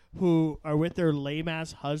weddings who are with their lame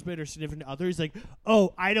ass husband or significant other. He's like,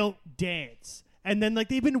 "Oh, I don't dance." And then, like,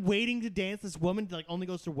 they've been waiting to dance. This woman, like, only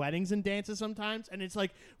goes to weddings and dances sometimes. And it's like,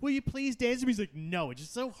 "Will you please dance?" And he's like, "No." It's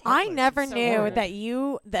just so hard. I never so knew horrible. that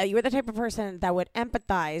you were the type of person that would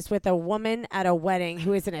empathize with a woman at a wedding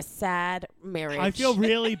who is in a sad marriage. I feel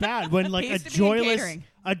really bad when, like, He a used to be in joyless... catering.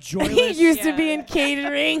 A he joyless... used to Yeah. be in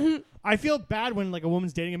catering. I feel bad when, like, a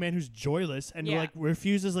woman's dating a man who's joyless and, Yeah. like,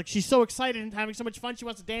 refuses. Like, she's so excited and having so much fun, she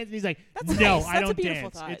wants to dance. And he's like, That's "No, nice. I That's don't a beautiful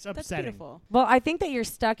dance." thought. It's That's upsetting. beautiful. Well, I think that you're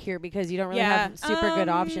stuck here because you don't really have super good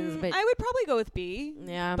options. But I would probably go with B.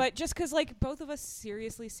 yeah, But just because like both of us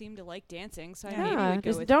seriously seem to like dancing, so I maybe yeah, would go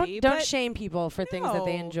just with don't B. don't but shame people for things that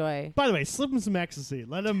they No. enjoy. By the way, slip him some ecstasy.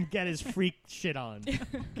 Let him get his freak shit on. Give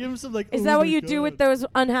him some, like, Is "Oh that what my you do with God." those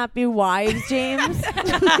unhappy wives, James?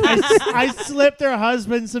 I slipped their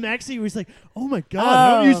husband some ecstasy. He's like, "Oh my god,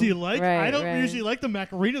 I don't Oh, usually like. right, I don't right. usually like the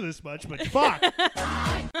Macarena this much, but fuck."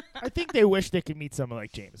 I think they wish they could meet someone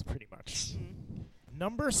like James, pretty much.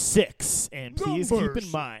 Number 6, and please keep Number in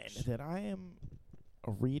mind that I am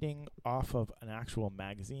reading off of an actual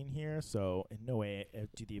magazine here, so in no way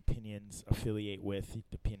do the opinions affiliate with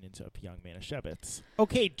the opinions of young Manischewitz.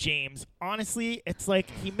 Okay, James, honestly, it's like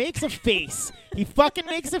he makes a face. He fucking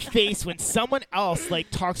makes a face when someone else, like,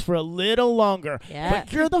 talks for a little longer. Yeah.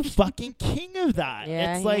 But you're the fucking king of that.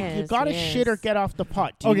 Yeah, it's he like, you is, gotta he shit or is. get off the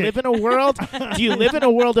pot. Do you Okay. live in a world? Do you live in a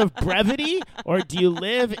world of brevity, or do you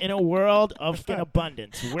live in a world of fucking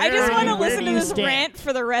abundance? I just want to listen to this rant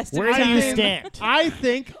for the rest Where of do time. you stand? I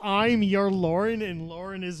think I'm your Lauren, and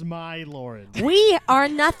Lauren is my Lauren. We are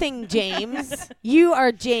nothing, James. You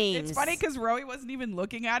are James. It's funny because Rowie wasn't even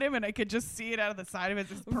looking at him, and I could just see it out of the side of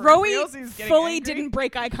his peripherals. Rowie He was getting fully angry. didn't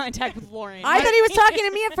break eye contact with Lauren. I thought he was talking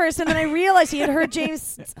to me at first, and then I realized he had heard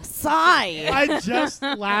James sigh. I just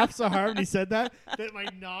laughed so hard when he said that my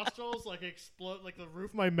nostrils like explode, like the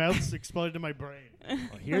roof of my mouth exploded in my brain. Well,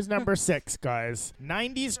 here's number 6, guys.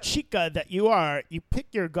 90s chica that you are, you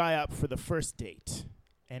pick your guy up for the first date.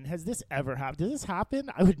 And has this ever happened? Does this happen?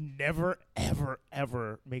 I would never, ever,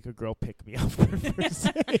 ever make a girl pick me up for a first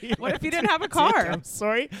date. What if you didn't have a That's it. car? I'm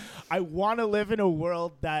sorry. I want to live in a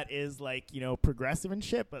world that is, like, progressive and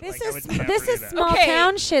shit, but This like, I is would never this do is that. small Okay,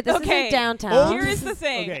 town shit. This okay. isn't downtown. Here's the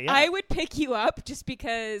thing. Okay, yeah. I would pick you up just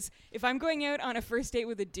because if I'm going out on a first date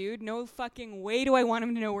with a dude, no fucking way do I want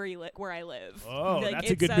him to know where I live. Oh, Like, that's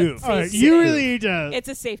a it's good move. All right, safety you thing. really need to. It's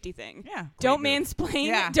a safety thing. Yeah. Don't Great move. mansplain.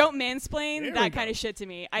 Yeah. Don't mansplain There we that go. kind of shit to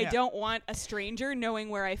me. I Yeah. don't want a stranger knowing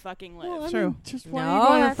where I fucking live. Well, I True. mean, just why No, don't you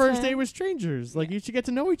go on a that's first fine. date with strangers? Like, you should get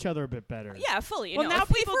to know each other a bit better. Yeah, fully. Well, no, now if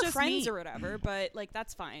people we're just friends meet. or whatever, but like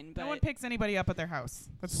that's fine. But No one picks anybody up at their house.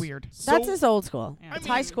 That's weird. That's just old school. Yeah. It's I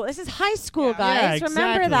high mean- school. This is high school, Yeah. guys. Yeah,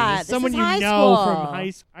 Remember exactly. that. There's someone this you is high know school. from high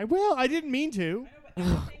school. I didn't mean to.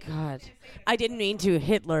 Oh God, I didn't mean to.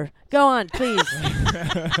 Hitler. Go on, please.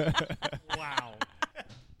 Wow.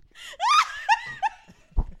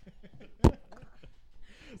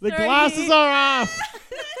 The Sorry. glasses are off.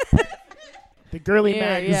 The Girly Yeah,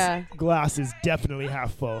 Mag's yeah. glass is definitely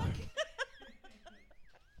half full.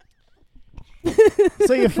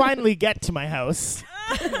 So you finally get to my house,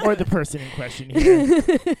 or the person in question here,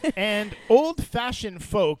 and old-fashioned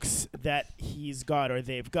folks that he's got or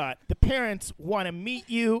they've got, the parents want to meet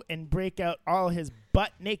you and break out all his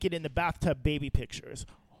butt naked in the bathtub baby pictures.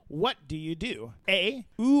 What do you do? A,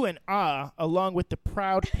 ooh and ah, along with the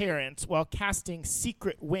proud parents while casting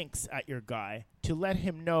secret winks at your guy to let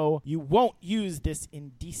him know you won't use this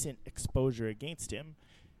indecent exposure against him.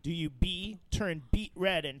 Do you B, turn beet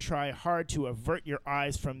red and try hard to avert your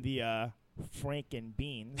eyes from the Franken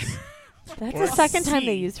beans? That's Or the second time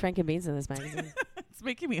they C, used Franken beans in this magazine. It's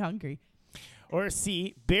making me hungry. Or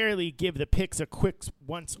C, barely give the pics a quick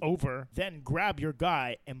once over, then grab your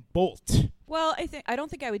guy and bolt. Well, I don't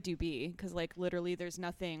think I would do B because like literally there's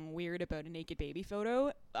nothing weird about a naked baby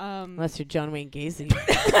photo. Unless you're John Wayne Gacy.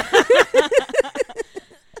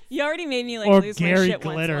 You already made me like Or lose Gary my shit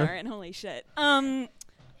Glitter. once more, and holy shit.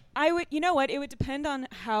 I would, you know what? It would depend on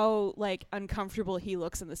how like uncomfortable he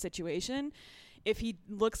looks in the situation. If he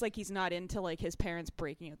looks like he's not into like his parents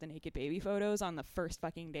breaking out the naked baby photos on the first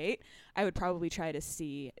fucking date, I would probably try to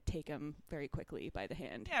take him very quickly by the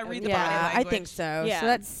hand. Yeah, I would read be the like, body Yeah, I language. think so. Yeah. So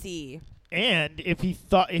that's C. And if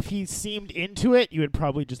he seemed into it, you would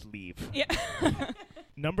probably just leave. Yeah.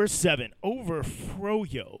 Number 7, over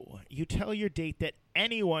froyo. You tell your date that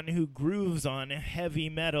anyone who grooves on heavy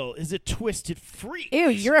metal is a twisted freak. Ew,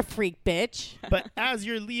 you're a freak, bitch. But as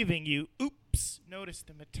you're leaving, you, notice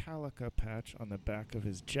the Metallica patch on the back of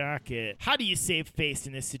his jacket. How do you save face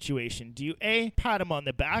in this situation? Do you A, pat him on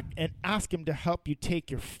the back and ask him to help you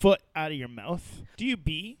take your foot out of your mouth? Do you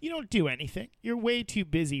B, you don't do anything? You're way too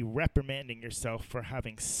busy reprimanding yourself for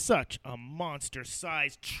having such a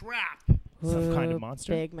monster-sized trap. Some kind Ooh, of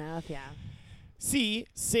monster. Big mouth, yeah. C,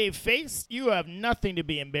 save face. You have nothing to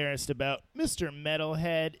be embarrassed about. Mr.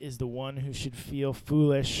 Metalhead is the one who should feel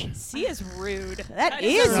foolish. C is rude. That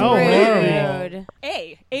is so horrible.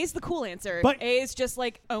 rude. A's the cool answer. But- A is just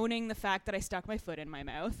like owning the fact that I stuck my foot in my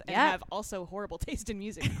mouth and Yeah. have also horrible taste in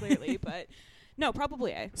music, clearly. But no,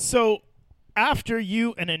 probably A. So, after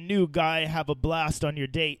you and a new guy have a blast on your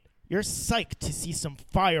date, you're psyched to see some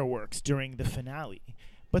fireworks during the finale.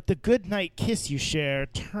 But the goodnight kiss you share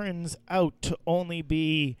turns out to only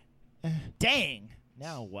be, dang,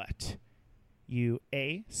 now what? You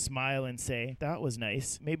A, smile and say, that was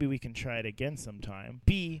nice. Maybe we can try it again sometime.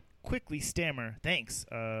 B, quickly stammer, thanks,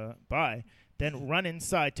 bye. Then run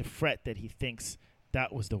inside to fret that he thinks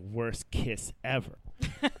that was the worst kiss ever.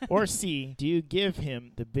 Or C, do you give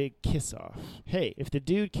him the big kiss off? Hey, if the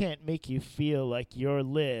dude can't make you feel like you're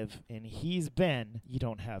Liv and he's Ben, you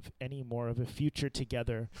don't have any more of a future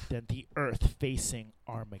together than the earth facing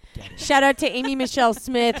Armageddon. Shout out to Amy Michelle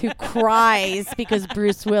Smith who cries because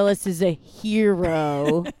Bruce Willis is a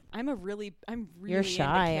hero. I'm really You're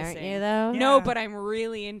shy, into aren't kissing. you, though? No, Yeah. but I'm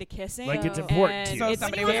really into kissing. Like it's And important to you. So it's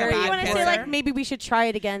somebody was a very bad You want to say, kisser? like, maybe we should try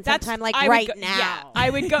it again sometime, like I would right go- now. Yeah, I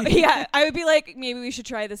would go. Yeah, I would be like, maybe we should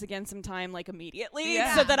try this again sometime, like immediately,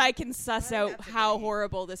 Yeah. so that I can suss out how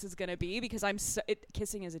horrible this is gonna be because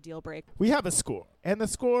kissing is a deal break. We have a score, and the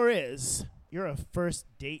score is you're a first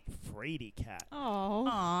date fraidy cat. Oh,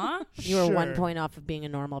 Aw. You were 1 Sure. point off of being a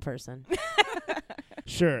normal person.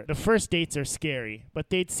 Sure, the first dates are scary, but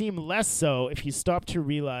they'd seem less so if you stop to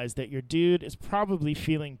realize that your dude is probably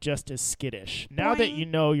feeling just as skittish. Now that Boing. you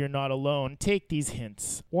know you're not alone, take these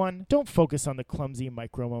hints. 1, don't focus on the clumsy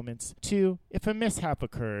micro moments. 2, if a mishap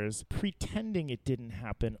occurs, pretending it didn't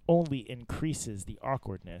happen only increases the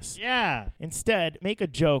awkwardness. Yeah. Instead, make a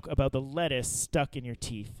joke about the lettuce stuck in your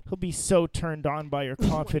teeth. He'll be so turned on by your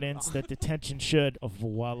confidence that the tension should,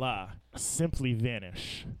 voila, simply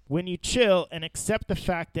vanish. When you chill and accept the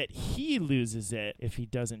fact that he loses it if he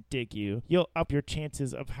doesn't dig you, you'll up your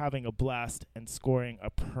chances of having a blast and scoring a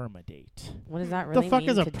permadate. What does that really The fuck mean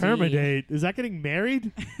is a to D? permadate? Is that getting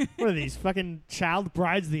married? What are these fucking child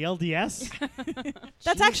brides? The LDS?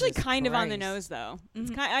 that's actually Jesus kind of on the Christ. nose, though.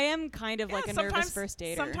 It's Mhm. I am kind of Yeah, like a nervous first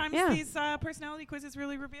dater. Sometimes Yeah. these personality quizzes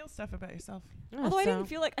really reveal stuff about yourself. Oh, Although I so-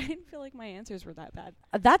 didn't feel like my answers were that bad.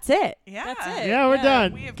 That's it. Yeah. That's it. Yeah, we're Yeah,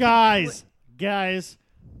 done. we have Guys,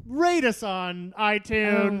 rate us on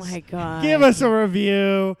iTunes. Oh my god. Give us a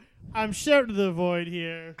review. I'm shouting to the void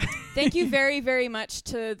here. Thank you very, very much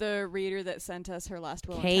to the reader that sent us her last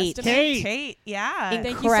will Kate. and testament. Kate, yeah. Thank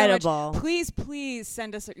you so Incredible. much. Please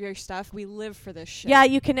send us your stuff. We live for this shit. Yeah,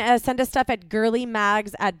 you can send us stuff at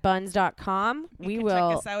girlymags@buns.com. We can will.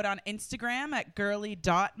 check us out on Instagram at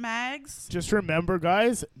girly.mags. Just remember,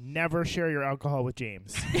 guys, never share your alcohol with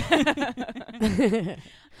James.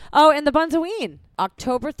 Oh, and the Bunzaween.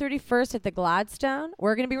 October 31st at the Gladstone.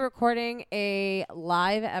 We're going to be recording a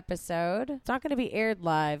live episode. It's not going to be aired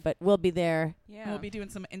live, but we'll be there. Yeah. We'll be doing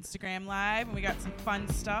some Instagram live, and we got some fun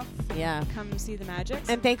stuff. Yeah. Come see the magic.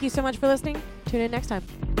 And thank you so much for listening. Tune in next time.